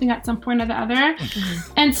through something at some point or the other.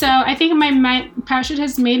 And so I think Parachute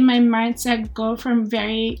has made my mindset go from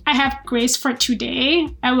I have grace for today.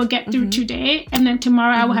 I will get through today. And then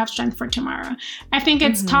tomorrow I will have strength for tomorrow. I think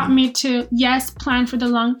it's taught me to, yes, plan for the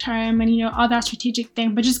long term and, all that strategic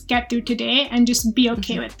thing, but just get through today and just be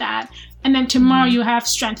okay with that. And then tomorrow you have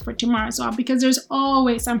strength for tomorrow as well, because there's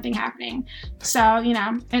always something happening. So,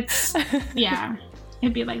 it's,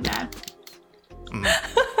 it'd be like that.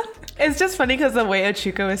 It's just funny because the way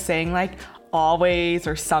Ochiko is saying like always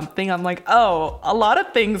or something, I'm like, oh, a lot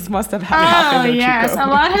of things must have happened. Oh, yes. A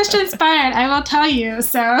lot has transpired, I will tell you.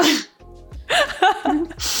 So.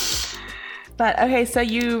 But okay, so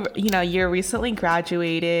you're recently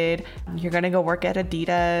graduated. You're going to go work at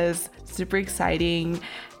Adidas. Super exciting.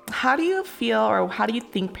 How do you feel, or how do you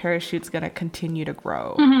think Parachute's going to continue to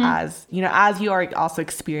grow as you are also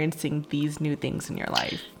experiencing these new things in your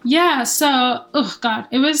life? Yeah, so,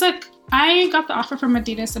 it was like, I got the offer from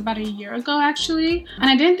Adidas about a year ago, actually, and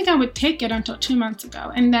I didn't think I would take it until 2 months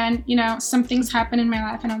ago. And then, some things happened in my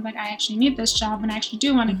life and I was like, I actually need this job and I actually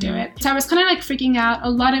do want to do it. So I was kind of like freaking out. A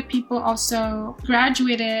lot of people also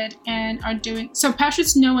graduated and are doing, so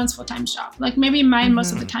Parachute's no one's full-time job. Like maybe mine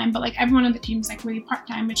most of the time, but like everyone on the team is like really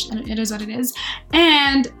part-time, which it is what it is.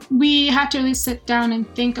 And we had to really sit down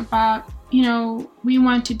and think about, we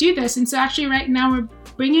want to do this. And so actually right now we're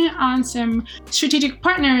bringing on some strategic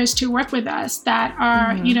partners to work with us that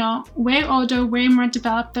are, way older, way more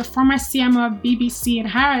developed. The former CMO of BBC and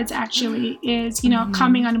Harrods actually is,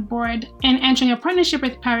 coming on board and entering a partnership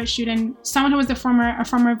with Parachute, and someone who was a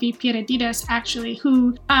former VP at Adidas actually,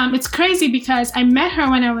 who, it's crazy because I met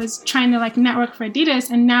her when I was trying to like network for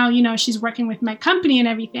Adidas, and now, she's working with my company and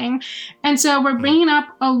everything. And so we're bringing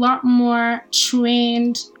up a lot more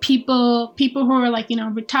trained people who are like,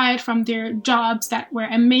 retired from their jobs that were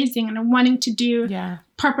amazing and wanting to do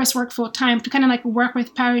purpose work full time to kind of like work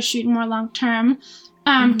with Parachute more long term.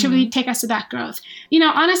 to really take us to that growth.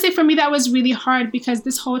 Honestly, for me, that was really hard because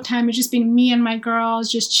this whole time it's just been me and my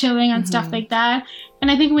girls just chilling and stuff like that. And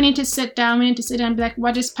I think we need to sit down and be like,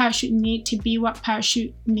 what does Parachute need to be what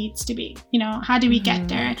Parachute needs to be? How do we get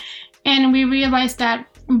there? And we realized that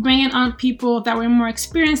bringing on people that were more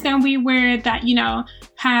experienced than we were, that,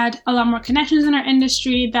 had a lot more connections in our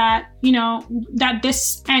industry, that, that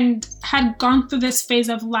this and had gone through this phase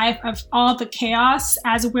of life of all the chaos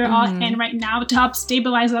as we're all in right now, to help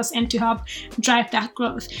stabilize us and to help drive that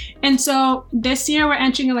growth. And so this year we're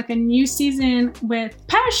entering like a new season with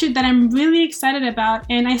Parachute that I'm really excited about.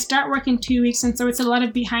 And I start work in 2 weeks. And so it's a lot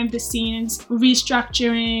of behind the scenes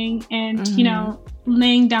restructuring and,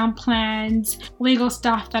 laying down plans, legal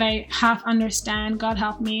stuff that I half understand, God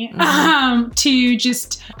help me, to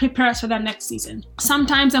just prepare us for that next season.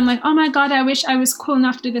 Sometimes I'm like, oh my God, I wish I was cool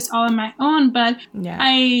enough to do this all on my own. But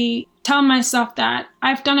I tell myself that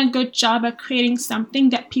I've done a good job at creating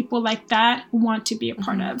something that people like that want to be a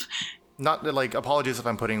part of. Not like, apologies if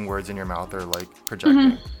I'm putting words in your mouth or like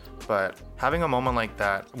projecting. But having a moment like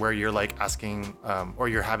that where you're like asking, or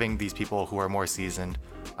you're having these people who are more seasoned,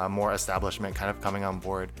 more establishment kind of coming on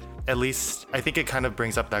board, at least I think it kind of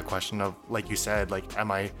brings up that question of, like you said, like,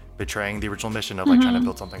 am I betraying the original mission of like trying to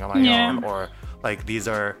build something on my own? Or like, these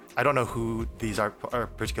are, I don't know who these are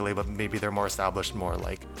particularly, but maybe they're more established, more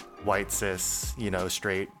like white, cis,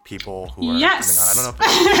 straight people who are coming on. I don't know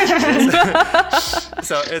if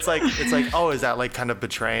so it's like, oh, is that like kind of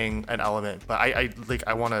betraying an element? But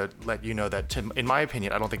I want to let you know that in my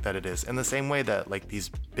opinion, I don't think that it is. In the same way that like these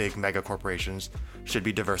big mega corporations should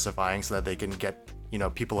be diversifying so that they can get,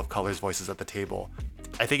 people of color's voices at the table.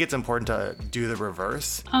 I think it's important to do the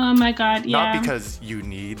reverse. Oh my God, yeah. Not because you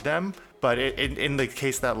need them, but in the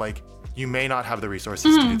case that like you may not have the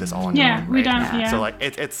resources to do this all on your own. Yeah, we don't. Yeah. So like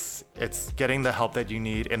it's getting the help that you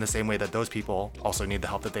need in the same way that those people also need the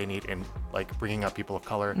help that they need in like bringing up people of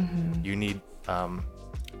color. You need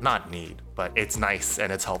not need, but it's nice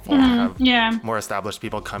and it's helpful to have more established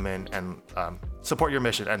people come in and support your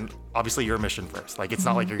mission, and obviously your mission first. Like, it's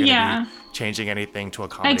not like you're going to be changing anything to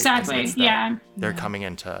accommodate. Exactly. They're coming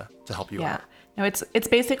in to help you out. No, it's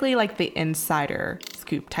basically like the insider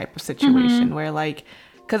scoop type of situation where like,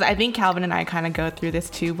 because I think Calvin and I kind of go through this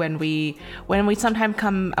too when we sometimes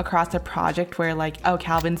come across a project where like, oh,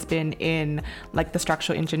 Calvin's been in like the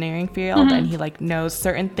structural engineering field and he like knows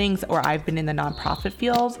certain things, or I've been in the nonprofit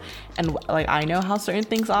fields and like I know how certain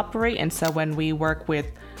things operate. And so when we work with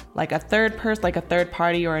like a third person, like a third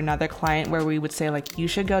party or another client, where we would say like, you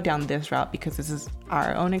should go down this route because this is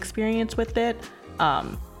our own experience with it.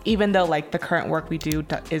 Even though like the current work we do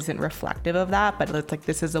isn't reflective of that, but it's like,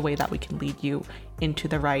 this is a way that we can lead you into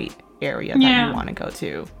the right area that you want to go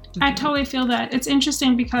to. I totally feel that. It's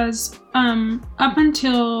interesting because up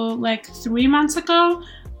until like 3 months ago,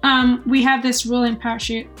 we had this rule in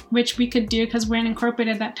Parachute, which we could do because we're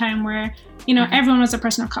incorporated at that time, where, everyone was a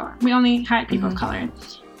person of color. We only hired people of color.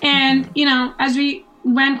 And, as we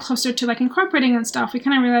went closer to like incorporating and stuff, we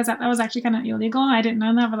kind of realized that was actually kind of illegal. I didn't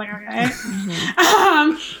know that, but like, okay.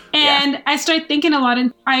 I started thinking a lot,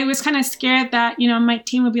 and I was kind of scared that, my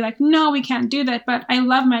team would be like, no, we can't do that. But I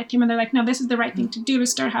love my team, and they're like, no, this is the right thing to do, to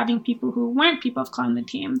start having people who weren't people of color on the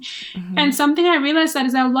team. And something I realized that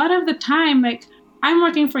is that a lot of the time, like, I'm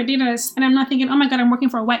working for Adidas and I'm not thinking, oh my God, I'm working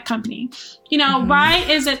for a white company. Why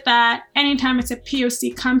is it that anytime it's a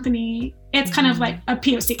POC company, it's kind of like a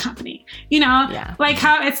POC company, like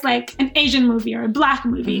how it's like an Asian movie or a black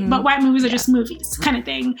movie, but white movies are just movies kind of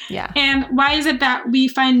thing. And why is it that we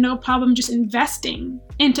find no problem just investing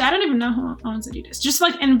into, I don't even know who owns Adidas, just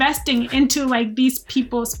like investing into like these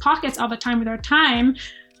people's pockets all the time with our time.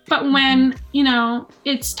 But when,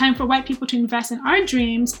 it's time for white people to invest in our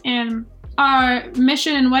dreams and our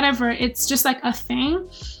mission and whatever, it's just like a thing.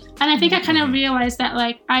 And I think I kind of realized that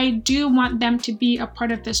like, I do want them to be a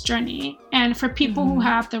part of this journey. And for people who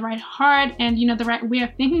have the right heart and, the right way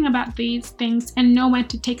of thinking about these things and know when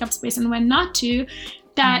to take up space and when not to,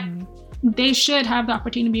 that they should have the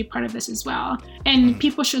opportunity to be a part of this as well. And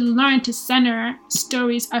people should learn to center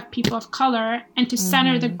stories of people of color and to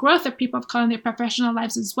center the growth of people of color in their professional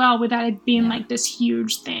lives as well, without it being like this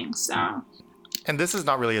huge thing. So. And this is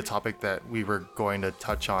not really a topic that we were going to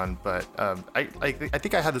touch on, but I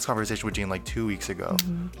think I had this conversation with Jean like 2 weeks ago,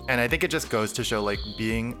 and I think it just goes to show like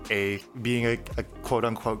being a quote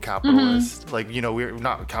unquote capitalist, like, we're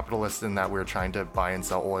not capitalists in that we're trying to buy and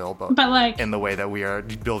sell oil, but like in the way that we are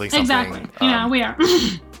building something. Exactly. We are.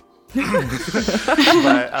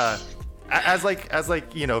 But as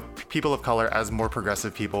people of color, as more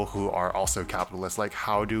progressive people who are also capitalists, like,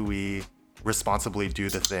 how do we responsibly do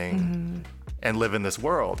the thing and live in this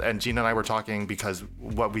world. And Gina and I were talking because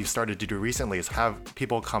what we've started to do recently is have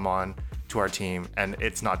people come on to our team, and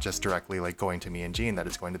it's not just directly like going to me and Jean, that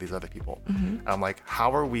it's going to these other people. I'm like,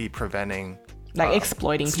 how are we preventing like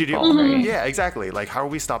exploiting people? Right? Yeah, exactly. Like, how are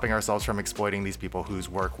we stopping ourselves from exploiting these people whose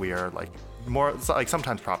work we are like more like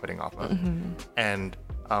sometimes profiting off of? And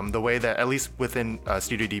the way that, at least within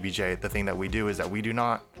Studio DBJ, the thing that we do is that we do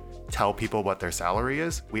not tell people what their salary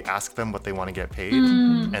is. We ask them what they want to get paid,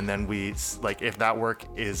 and then we like, if that work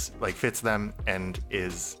is like fits them and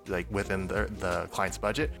is like within the client's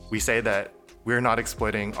budget, we say that we're not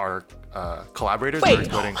exploiting our collaborators. We're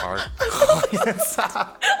exploiting our clients.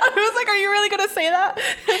 I was like, are you really gonna say that?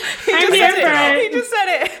 I'm here for it. He just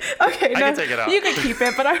said it. Okay, I can take it out. You can keep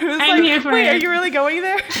it, but I was I'm here like, for wait, it. are you really going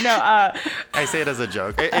there? No, I say it as a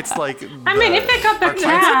joke. It's like, I mean, if they got the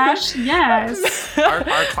cash, yes. our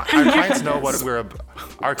clients know what we're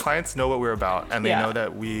our clients know what we're about, and they know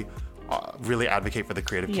that we really advocate for the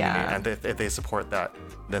creative community, and if they support that,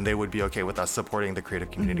 then they would be okay with us supporting the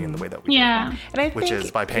creative community in the way that we do. And I think, which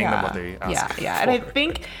is by paying them what they ask for. And I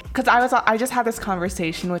think, because I just had this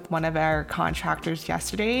conversation with one of our contractors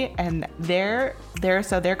yesterday, and they're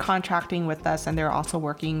contracting with us, and they're also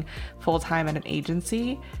working full-time at an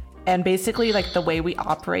agency, and basically like the way we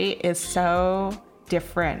operate is so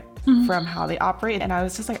different from how they operate, and I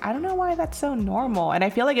was just like, I don't know why that's so normal, and I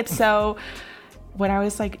feel like it's so. When I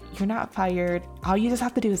was like, you're not fired, all you just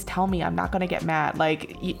have to do is tell me. I'm not gonna get mad.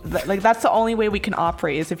 Like that's the only way we can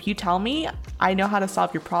operate, is if you tell me, I know how to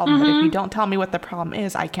solve your problem. But if you don't tell me what the problem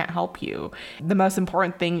is, I can't help you. The most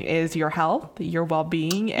important thing is your health, your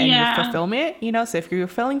well-being, and your fulfillment. You know, so if you're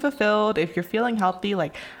feeling fulfilled, if you're feeling healthy,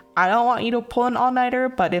 like, I don't want you to pull an all-nighter,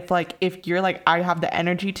 but if you're like, I have the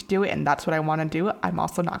energy to do it and that's what I want to do, I'm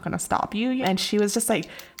also not gonna stop you. And she was just like,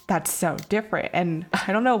 that's so different. And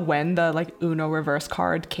I don't know when the like Uno reverse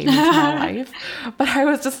card came into my life, but I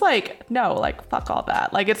was just like, no, like, fuck all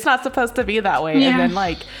that. Like, it's not supposed to be that way. And then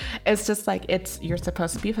like, it's just like, you're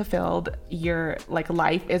supposed to be fulfilled. Your like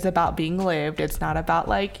life is about being lived. It's not about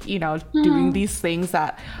like, you know, doing these things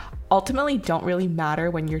that ultimately don't really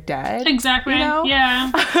matter when you're dead. Exactly. You know?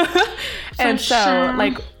 Yeah. And so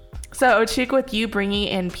like, so Ochik, with you bringing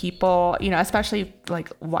in people, you know, especially like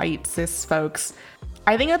white cis folks,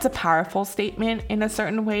 I think that's a powerful statement in a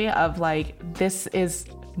certain way of like, this is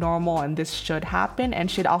normal and this should happen, and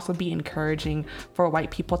should also be encouraging for white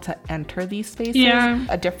people to enter these spaces.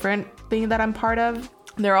 A different thing that I'm part of,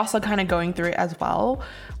 they're also kind of going through it as well,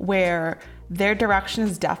 where their direction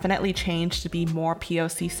has definitely changed to be more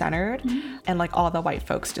POC centered, and like all the white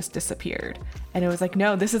folks just disappeared. And it was like,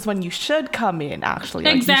 no, this is when you should come in, actually.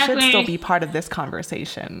 Like, you should still be part of this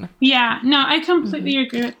conversation. Yeah, no, I completely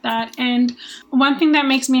agree with that. And one thing that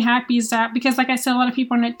makes me happy is that, because like I said, a lot of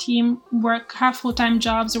people on the team have full-time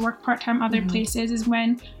jobs or work part-time other places, is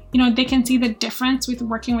when, you know, they can see the difference with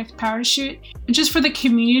working with Parachute. Just for the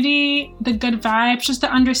community, the good vibes, just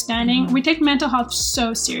the understanding. We take mental health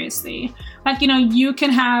so seriously. Like, you know, you can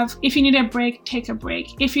have, if you need a break, take a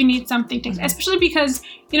break. If you need something, take, especially because,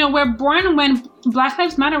 you know, we're born when Black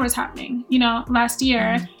Lives Matter was happening, you know, last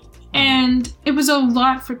year. And it was a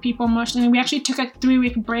lot for people emotionally. We actually took a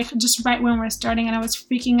 3-week break just right when we were starting, and I was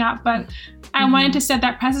freaking out. But I wanted to set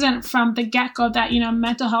that precedent from the get-go that, you know,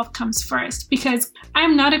 mental health comes first. Because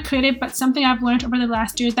I'm not a creative, but something I've learned over the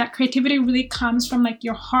last year is that creativity really comes from like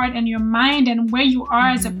your heart and your mind and where you are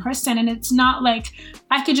as a person. And it's not like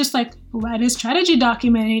I could just like write a strategy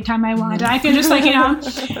document anytime I want. I could just like, you know,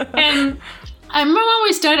 and I remember when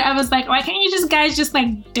we started, I was like, why can't you guys just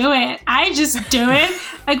like do it? I just do it.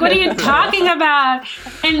 Like, what are you talking about?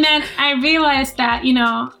 And then I realized that, you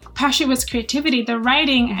know, Parachute was creativity, the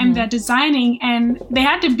writing and the designing, and they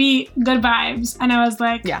had to be good vibes. And I was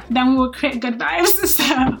like, then we will create good vibes.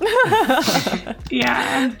 So,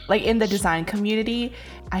 Like in the design community,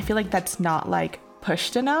 I feel like that's not like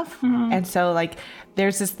pushed enough. And so like,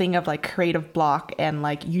 there's this thing of like creative block, and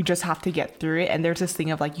like you just have to get through it, and there's this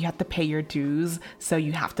thing of like you have to pay your dues, so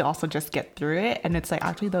you have to also just get through it. And it's like,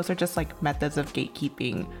 actually those are just like methods of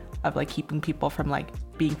gatekeeping, of like keeping people from like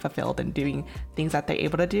being fulfilled and doing things that they're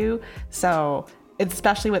able to do. So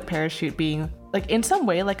especially with Parachute being like in some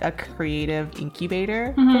way like a creative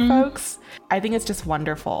incubator for folks, I think it's just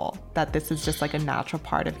wonderful that this is just like a natural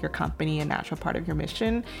part of your company, a natural part of your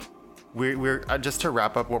mission. We're just to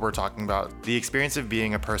wrap up what we're talking about, the experience of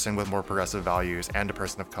being a person with more progressive values and a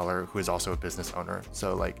person of color who is also a business owner.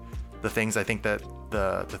 So like the things I think that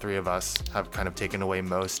the three of us have kind of taken away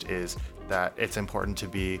most is that it's important to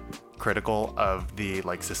be critical of the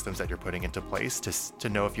like systems that you're putting into place to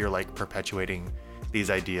know if you're like perpetuating these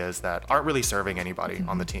ideas that aren't really serving anybody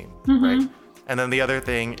on the team, right? And then the other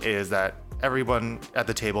thing is that everyone at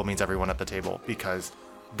the table means everyone at the table, because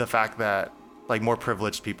the fact that like more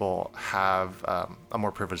privileged people have a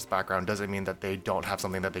more privileged background doesn't mean that they don't have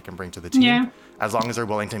something that they can bring to the team, as long as they're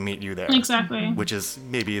willing to meet you there. Exactly. Which is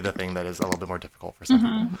maybe the thing that is a little bit more difficult for some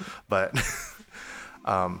people. But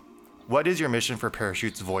what is your mission for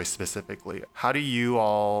Parachute's Voice specifically? How do you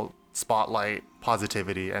all spotlight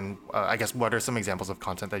positivity? And I guess what are some examples of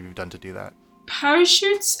content that you've done to do that?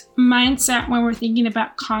 Parachute's mindset when we're thinking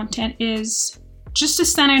about content is just to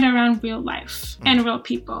center it around real life and real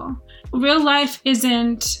people. Real life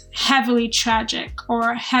isn't heavily tragic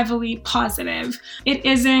or heavily positive. It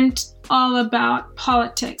isn't all about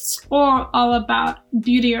politics or all about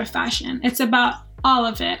beauty or fashion. It's about all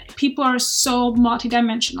of it. People are so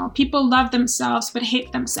multidimensional. People love themselves but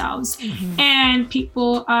hate themselves. And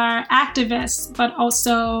people are activists but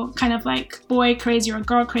also kind of like boy crazy or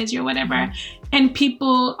girl crazy or whatever. And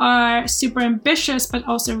people are super ambitious but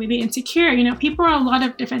also really insecure. You know, people are a lot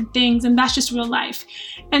of different things, and that's just real life.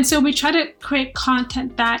 And so we try to create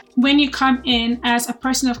content that when you come in as a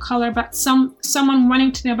person of color, but someone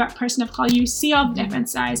wanting to know about person of color, you see all the different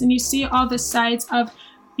sides and you see all the sides of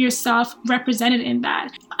yourself represented in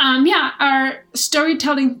that. Our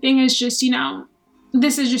storytelling thing is just, you know,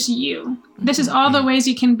 this is just you. This is all the ways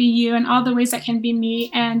you can be you and all the ways that can be me.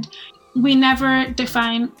 And we never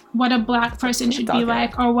define what a Black person should be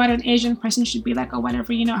like or what an Asian person should be like or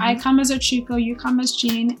whatever. You know, I come as Ochiko, you come as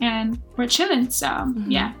Jean, and we're chilling. So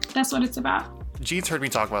yeah, that's what it's about. Jean's heard me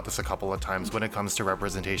talk about this a couple of times when it comes to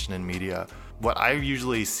representation in media. What I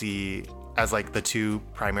usually see as like the two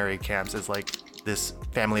primary camps is like this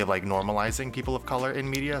family of like normalizing people of color in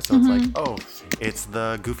media. So it's like, oh, it's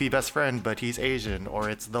the goofy best friend, but he's Asian, or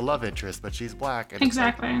it's the love interest, but she's Black. And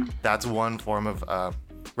exactly. Like, that's one form of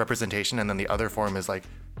representation. And then the other form is like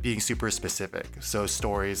being super specific. So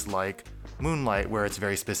stories like Moonlight, where it's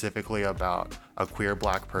very specifically about a queer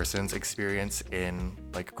Black person's experience in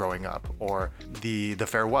like growing up, or the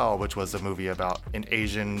Farewell, which was a movie about an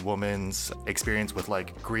Asian woman's experience with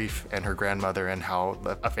like grief and her grandmother and how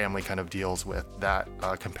a family kind of deals with that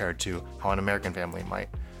compared to how an American family might.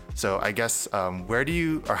 So I guess how do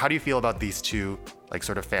you feel about these two like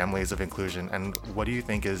sort of families of inclusion, and what do you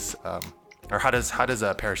think is or how does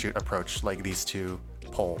a Parachute approach like these two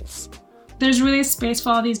poles? There's really space for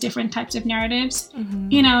all these different types of narratives.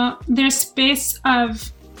 You know, there's space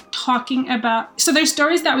of talking about, so there's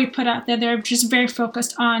stories that we put out there that are just very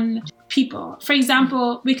focused on people. For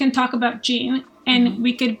example, we can talk about Jean, and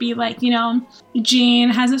we could be like, you know, Jean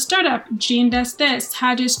has a startup, Jean does this,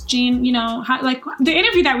 how does Jean, you know, like the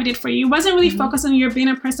interview that we did for you wasn't really focused on your being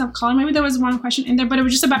a person of color. Maybe there was one question in there, but it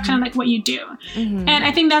was just about kind of like what you do. And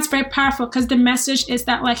I think that's very powerful, because the message is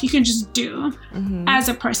that like you can just do as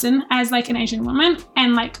a person, as like an Asian woman,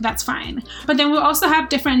 and like that's fine. But then we'll also have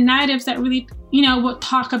different narratives that really, you know, will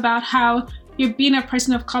talk about how your being a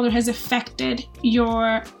person of color has affected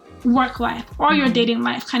your work life or your dating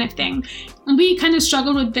life kind of thing. We kind of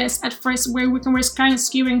struggled with this at first, where we're kind of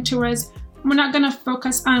skewing towards, we're not going to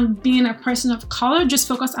focus on being a person of color, just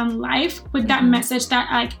focus on life with that message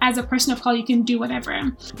that like as a person of color you can do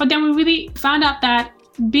whatever. But then we really found out that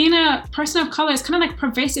being a person of color is kind of like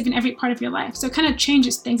pervasive in every part of your life, so it kind of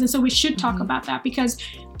changes things. And so we should talk about that, because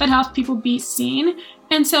that helps people be seen.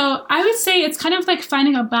 And so I would say it's kind of like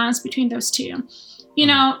finding a balance between those two. You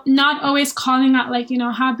know, not always calling out like, you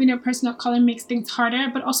know, how being a person of color makes things harder,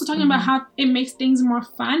 but also talking about how it makes things more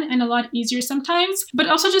fun and a lot easier sometimes. But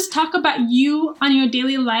also just talk about you on your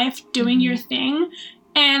daily life doing your thing.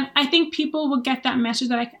 And I think people will get that message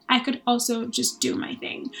that I could also just do my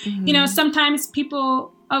thing. You know, sometimes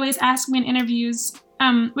people always ask me in interviews,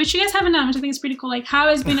 which you guys haven't done, which I think is pretty cool, like, how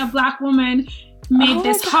has being a Black woman made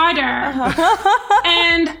this harder?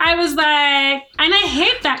 And I was like, and I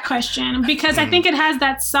hate that question, because I think it has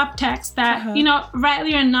that subtext that, you know,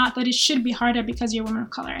 rightly or not, that it should be harder because you're a woman of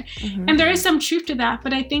color. And there is some truth to that.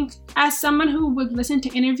 But I think as someone who would listen to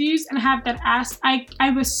interviews and have that asked, I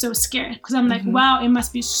was so scared, because I'm like, wow, it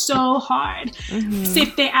must be so hard. So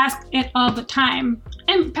if they ask it all the time.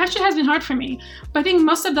 And Parachute has been hard for me, but I think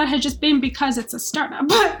most of that has just been because it's a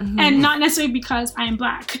startup and not necessarily because I'm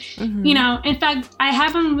Black. You know, in fact, I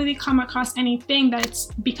haven't really come across anything that it's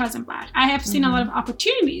because I'm Black. I have seen a lot of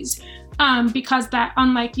opportunities because that,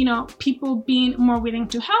 unlike, you know, people being more willing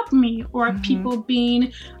to help me, or people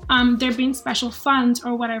being, there being special funds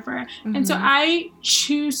or whatever. And so I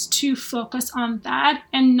choose to focus on that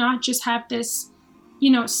and not just have this,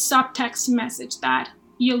 you know, subtext message that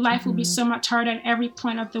your life will be so much harder at every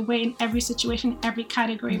point of the way, in every situation, every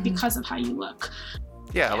category, because of how you look.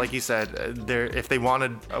 Yeah, like you said, if they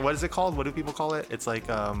wanted, what is it called? What do people call it? It's like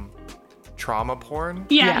trauma porn.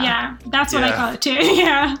 Yeah. That's what I call it too.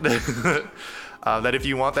 Yeah. That if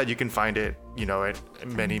you want that, you can find it, at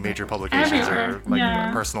many major publications Everywhere. or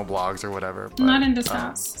like personal blogs or whatever. But, not in this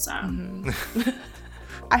house. So.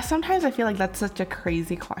 Sometimes I feel like that's such a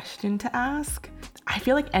crazy question to ask. I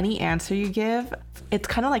feel like any answer you give, it's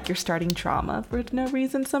kind of like you're starting trauma for no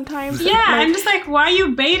reason sometimes. Yeah, I'm just like, why are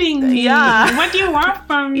you baiting me? Yeah. What do you want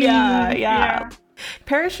from me? Yeah.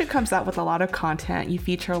 Parachute comes out with a lot of content. You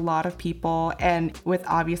feature a lot of people, and with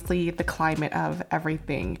obviously the climate of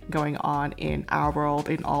everything going on in our world,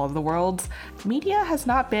 in all of the worlds, media has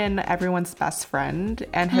not been everyone's best friend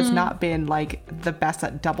and has not been like the best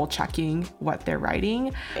at double checking what they're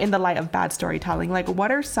writing. In the light of bad storytelling, like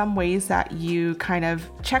what are some ways that you kind of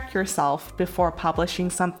check yourself before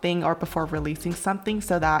publishing something or before releasing something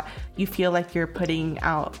so that you feel like you're putting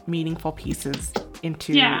out meaningful pieces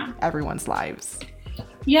into everyone's lives?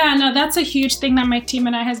 Yeah, no, that's a huge thing that my team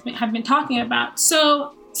and I have been talking about.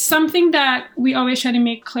 So something that we always try to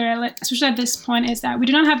make clear, especially at this point, is that we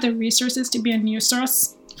do not have the resources to be a news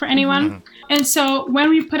source for anyone. And so when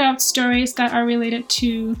we put out stories that are related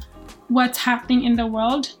to what's happening in the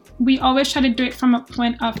world, we always try to do it from a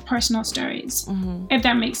point of personal stories, if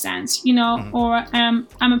that makes sense, or I'm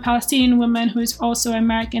a Palestinian woman who's also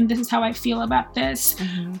American. This is how I feel about this.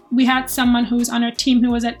 We had someone who's on our team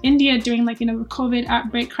who was at India during the COVID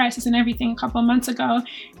outbreak crisis and everything a couple of months ago,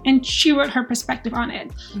 and she wrote her perspective on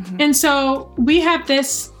it. And so we have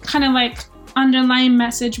this kind of underlying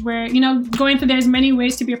message where, going through, there's many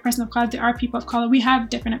ways to be a person of color. There are people of color. We have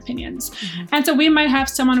different opinions. And so we might have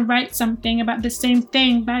someone write something about the same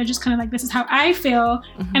thing, but just kind of this is how I feel.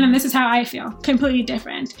 And then this is how I feel, completely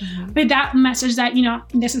different. But that message that,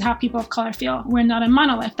 this is how people of color feel. We're not a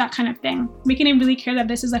monolith, that kind of thing. Making it really clear that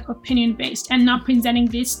this is opinion based and not presenting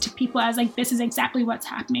this to people as this is exactly what's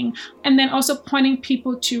happening. And then also pointing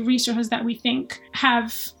people to resources that we think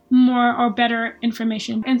have more or better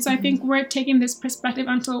information. And so I think we're taking this perspective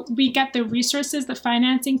until we get the resources, the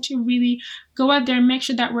financing to really go out there and make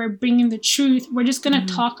sure that we're bringing the truth. We're just going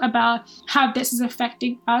to talk about how this is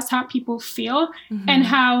affecting us, how people feel, and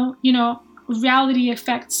how, reality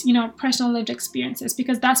affects, personal lived experiences,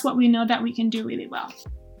 because that's what we know that we can do really well.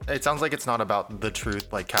 It sounds like it's not about the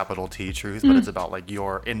truth, like capital T truth, but it's about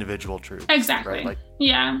your individual truth. Exactly. Right?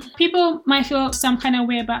 Yeah. People might feel some kind of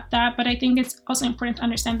way about that, but I think it's also important to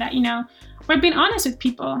understand that, we're being honest with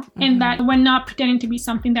people in that we're not pretending to be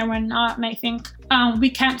something that we're not. And I think we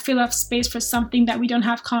can't fill up space for something that we don't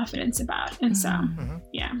have confidence about. And so,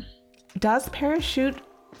 yeah. Does Parachute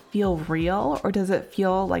feel real, or does it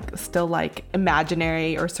feel still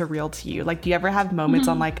imaginary or surreal to you? Do you ever have moments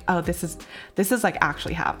on oh, this is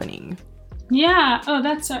actually happening? Yeah. Oh,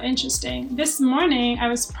 that's so interesting. This morning I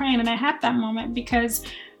was praying and I had that moment because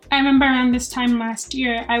I remember around this time last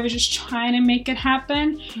year, I was just trying to make it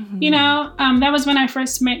happen. That was when I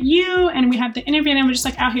first met you and we had the interview, and I was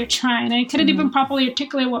just out here trying. I couldn't even properly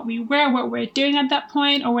articulate what we were, what we're doing at that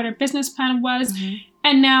point, or what our business plan was.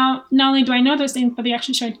 And now, not only do I know those things, but they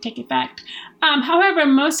actually started to take effect. However,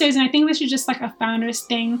 most days, and I think this is just a founder's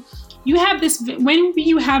thing, you have this, when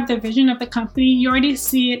you have the vision of the company, you already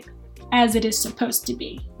see it as it is supposed to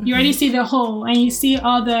be. You already see the whole, and you see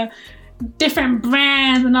all the different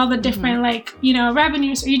brands and all the different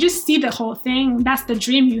revenues. So you just see the whole thing. That's the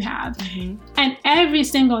dream you have. And every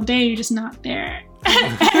single day, you're just not there.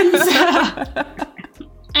 And so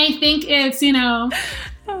I think it's,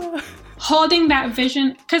 holding that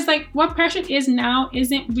vision, because what Parachute is now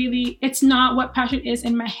it's not what Parachute is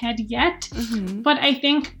in my head yet. But I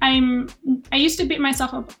think I used to beat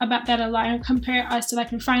myself up about that a lot and compare us to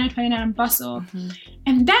Refinery 29 and Bustle.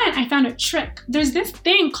 And then I found a trick. There's this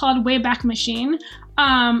thing called Wayback Machine,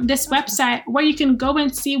 this website where you can go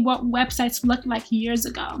and see what websites looked like years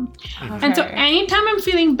ago. And so anytime I'm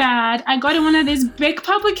feeling bad, I go to one of these big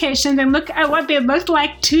publications and look at what they looked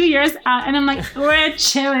like 2 years out, and I'm we're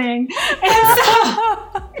chilling. And so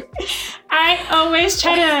I always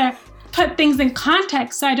try to put things in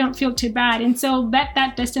context so I don't feel too bad. And so let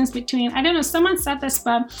that distance between, I don't know, someone said this,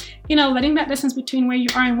 but, letting that distance between where you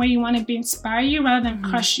are and where you want to be inspire you rather than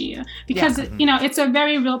crush you. Because, it's a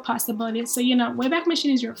very real possibility. So, Wayback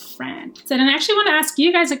Machine is your friend. So then I actually want to ask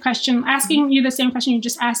you guys a question, asking you the same question you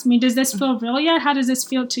just asked me. Does this feel real yet? How does this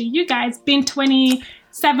feel to you guys? Being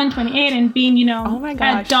 27, 28 and being, oh my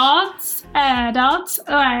gosh, adults,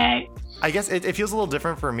 I guess it feels a little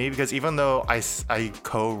different for me because even though I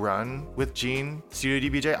co-run with Gene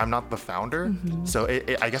Studio DBJ, I'm not the founder. So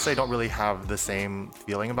I guess I don't really have the same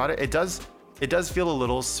feeling about it. It does feel a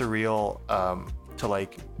little surreal to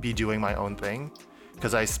be doing my own thing,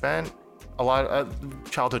 because I spent a lot of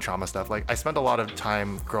childhood trauma stuff. Like I spent a lot of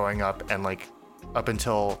time growing up and like up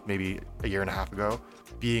until maybe a year and a half ago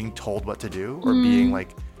being told what to do or being like,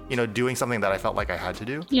 you know, doing something that I felt like I had to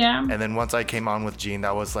do. Yeah. And then once I came on with Jean,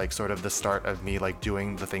 that was like sort of the start of me like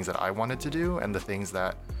doing the things that I wanted to do and the things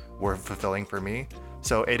that were fulfilling for me.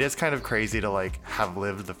 So it is kind of crazy to like have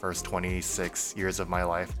lived the first 26 years of my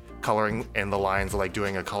life coloring in the lines, like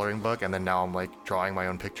doing a coloring book, and then now I'm like drawing my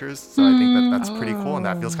own pictures. So I think that that's pretty cool, and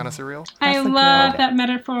that feels kind of surreal. I love that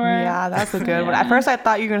metaphor. Yeah, that's a good one. At first I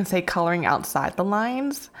thought you were going to say coloring outside the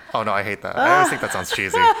lines. Oh no, I hate that. I always think that sounds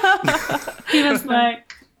cheesy. He was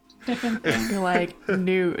like, different thing. Like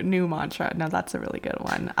new mantra. No, that's a really good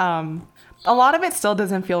one. A lot of it still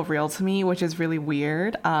doesn't feel real to me, which is really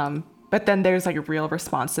weird. But then there's like real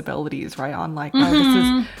responsibilities, right? On like, oh, this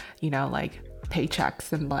is, you know, like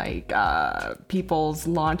paychecks and like people's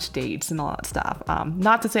launch dates and all that stuff.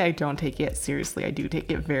 Not to say I don't take it seriously. I do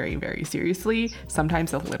take it very, very seriously,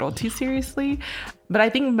 sometimes a little too seriously. But I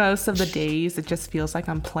think most of the days it just feels like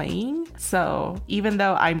I'm playing. So even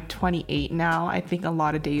though I'm 28 now, I think a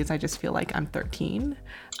lot of days I just feel like I'm 13.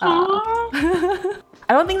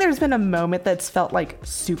 I don't think there's been a moment that's felt like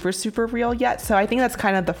super, super real yet. So I think that's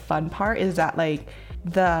kind of the fun part, is that like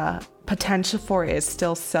the potential for it is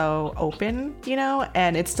still so open, you know,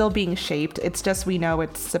 and it's still being shaped. It's just, we know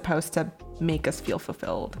it's supposed to make us feel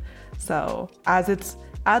fulfilled. So as it's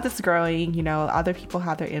growing, you know, other people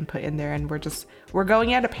have their input in there, and we're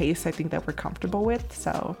going at a pace I think that we're comfortable with.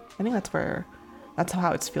 So I think that's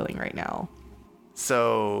how it's feeling right now.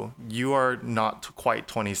 So you are not quite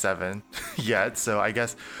 27 yet. So I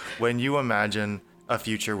guess when you imagine a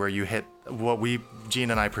future where you hit what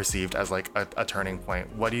Jean and I perceived as like a turning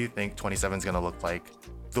point, what do you think 27 is going to look like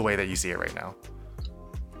the way that you see it right now?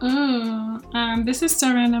 This is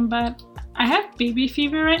so random, but I have baby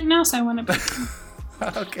fever right now, so I want to be.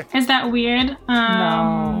 Okay. Is that weird?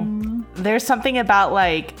 No. There's something about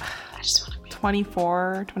like I just want to be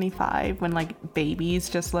 24, 25 when like babies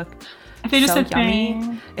just look They're just so a yummy.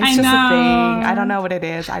 thing. It's just a thing. I don't know what it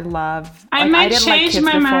is. I might didn't change like kids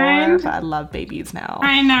my before, mind. but I love babies now.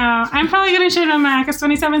 I know. I'm probably going to change my mind because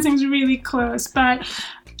 27 seems really close. But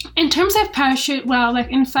in terms of parachute, well,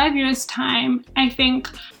 like in 5 years' time, I think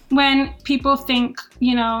when people think,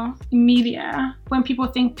 you know, media, when people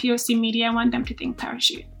think POC media, I want them to think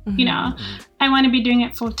parachute. Mm-hmm. You know, I want to be doing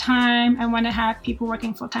it full time. I want to have people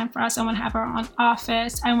working full time for us. I want to have our own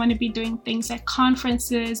office. I want to be doing things like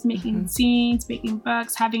conferences, making zines, making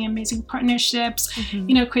books, having amazing partnerships,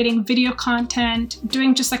 you know, creating video content,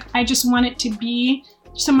 doing just like, I just want it to be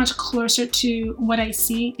so much closer to what I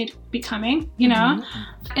see it becoming, you know?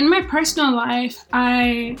 In my personal life,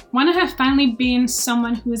 I want to have finally been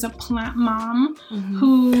someone who is a plant mom,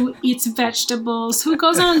 who eats vegetables, who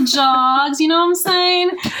goes on jogs, you know what I'm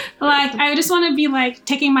saying? Like, I just want to be like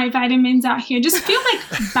taking my vitamins out here, just feel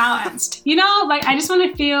like balanced, you know? Like, I just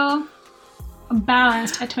want to feel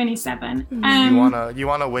balanced at 27. You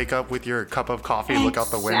wanna wake up with your cup of coffee, look out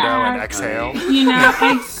the window and exhale. You know,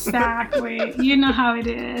 exactly. You know how it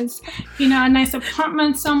is. You know, a nice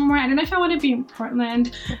apartment somewhere. I don't know if I want to be in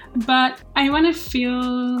Portland, but I want to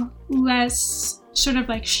feel less sort of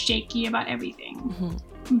like shaky about everything.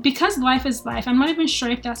 Because life is life. I'm not even sure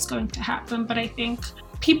if that's going to happen, but I think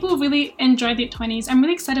people really enjoy their 20s. I'm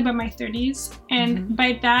really excited about my 30s. And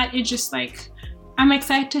by that, it's just like, I'm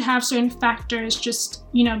excited to have certain factors just,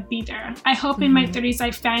 you know, be there. I hope in my 30s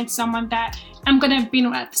I find someone that I'm going to be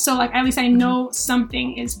with. So like, at least I know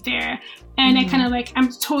something is there. And I kind of like, I'm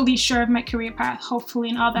totally sure of my career path, hopefully,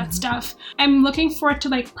 and all that stuff. I'm looking forward to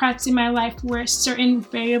like parts in my life where certain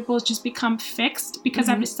variables just become fixed because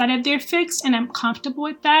I've decided they're fixed and I'm comfortable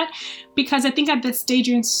with that. Because I think at this stage,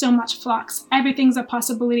 you're in so much flux. Everything's a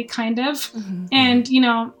possibility, kind of. And, you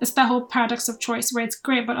know, it's the whole paradox of choice where it's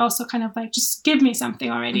great, but also kind of like, just give me something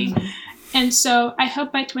already. And so I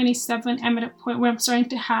hope by 27, I'm at a point where I'm starting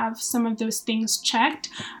to have some of those things checked.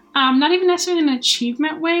 Not even necessarily in an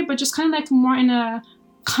achievement way, but just kind of like more in a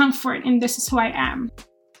comfort in this is who I am.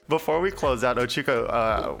 Before we close out,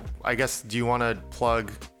 Ochiko, I guess, do you want to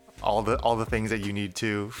plug all the things that you need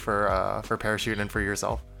to for Parachute and for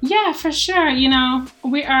yourself? Yeah, for sure. You know,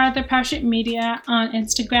 we are the Parachute Media on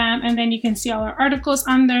Instagram, and then you can see all our articles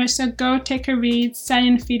on there. So go take a read, send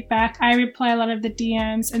in feedback. I reply a lot of the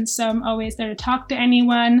DMs, and so I'm always there to talk to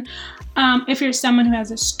anyone. If you're someone who has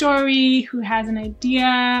a story, who has an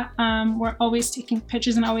idea, we're always taking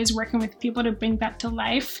pictures and always working with people to bring that to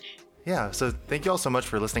life. Yeah, so thank you all so much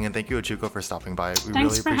for listening, and thank you, Ochuko, for stopping by. We Thanks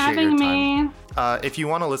really for appreciate your having time. me. If you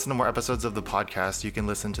want to listen to more episodes of the podcast, you can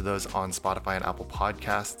listen to those on Spotify and Apple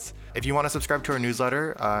Podcasts. If you want to subscribe to our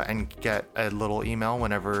newsletter and get a little email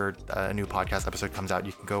whenever a new podcast episode comes out,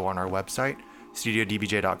 you can go on our website,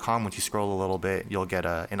 studiodbj.com. Once you scroll a little bit, you'll get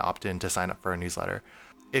an opt-in to sign up for a newsletter.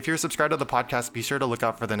 If you're subscribed to the podcast, be sure to look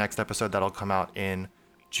out for the next episode that'll come out in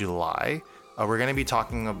July. We're going to be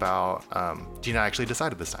talking about, Gina actually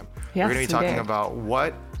decided this time. Yes, we're going to be talking did. about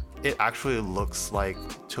what it actually looks like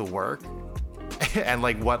to work and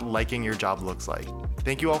like what liking your job looks like.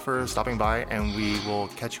 Thank you all for stopping by, and we will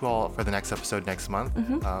catch you all for the next episode next month.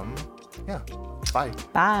 Yeah, bye.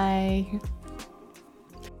 Bye.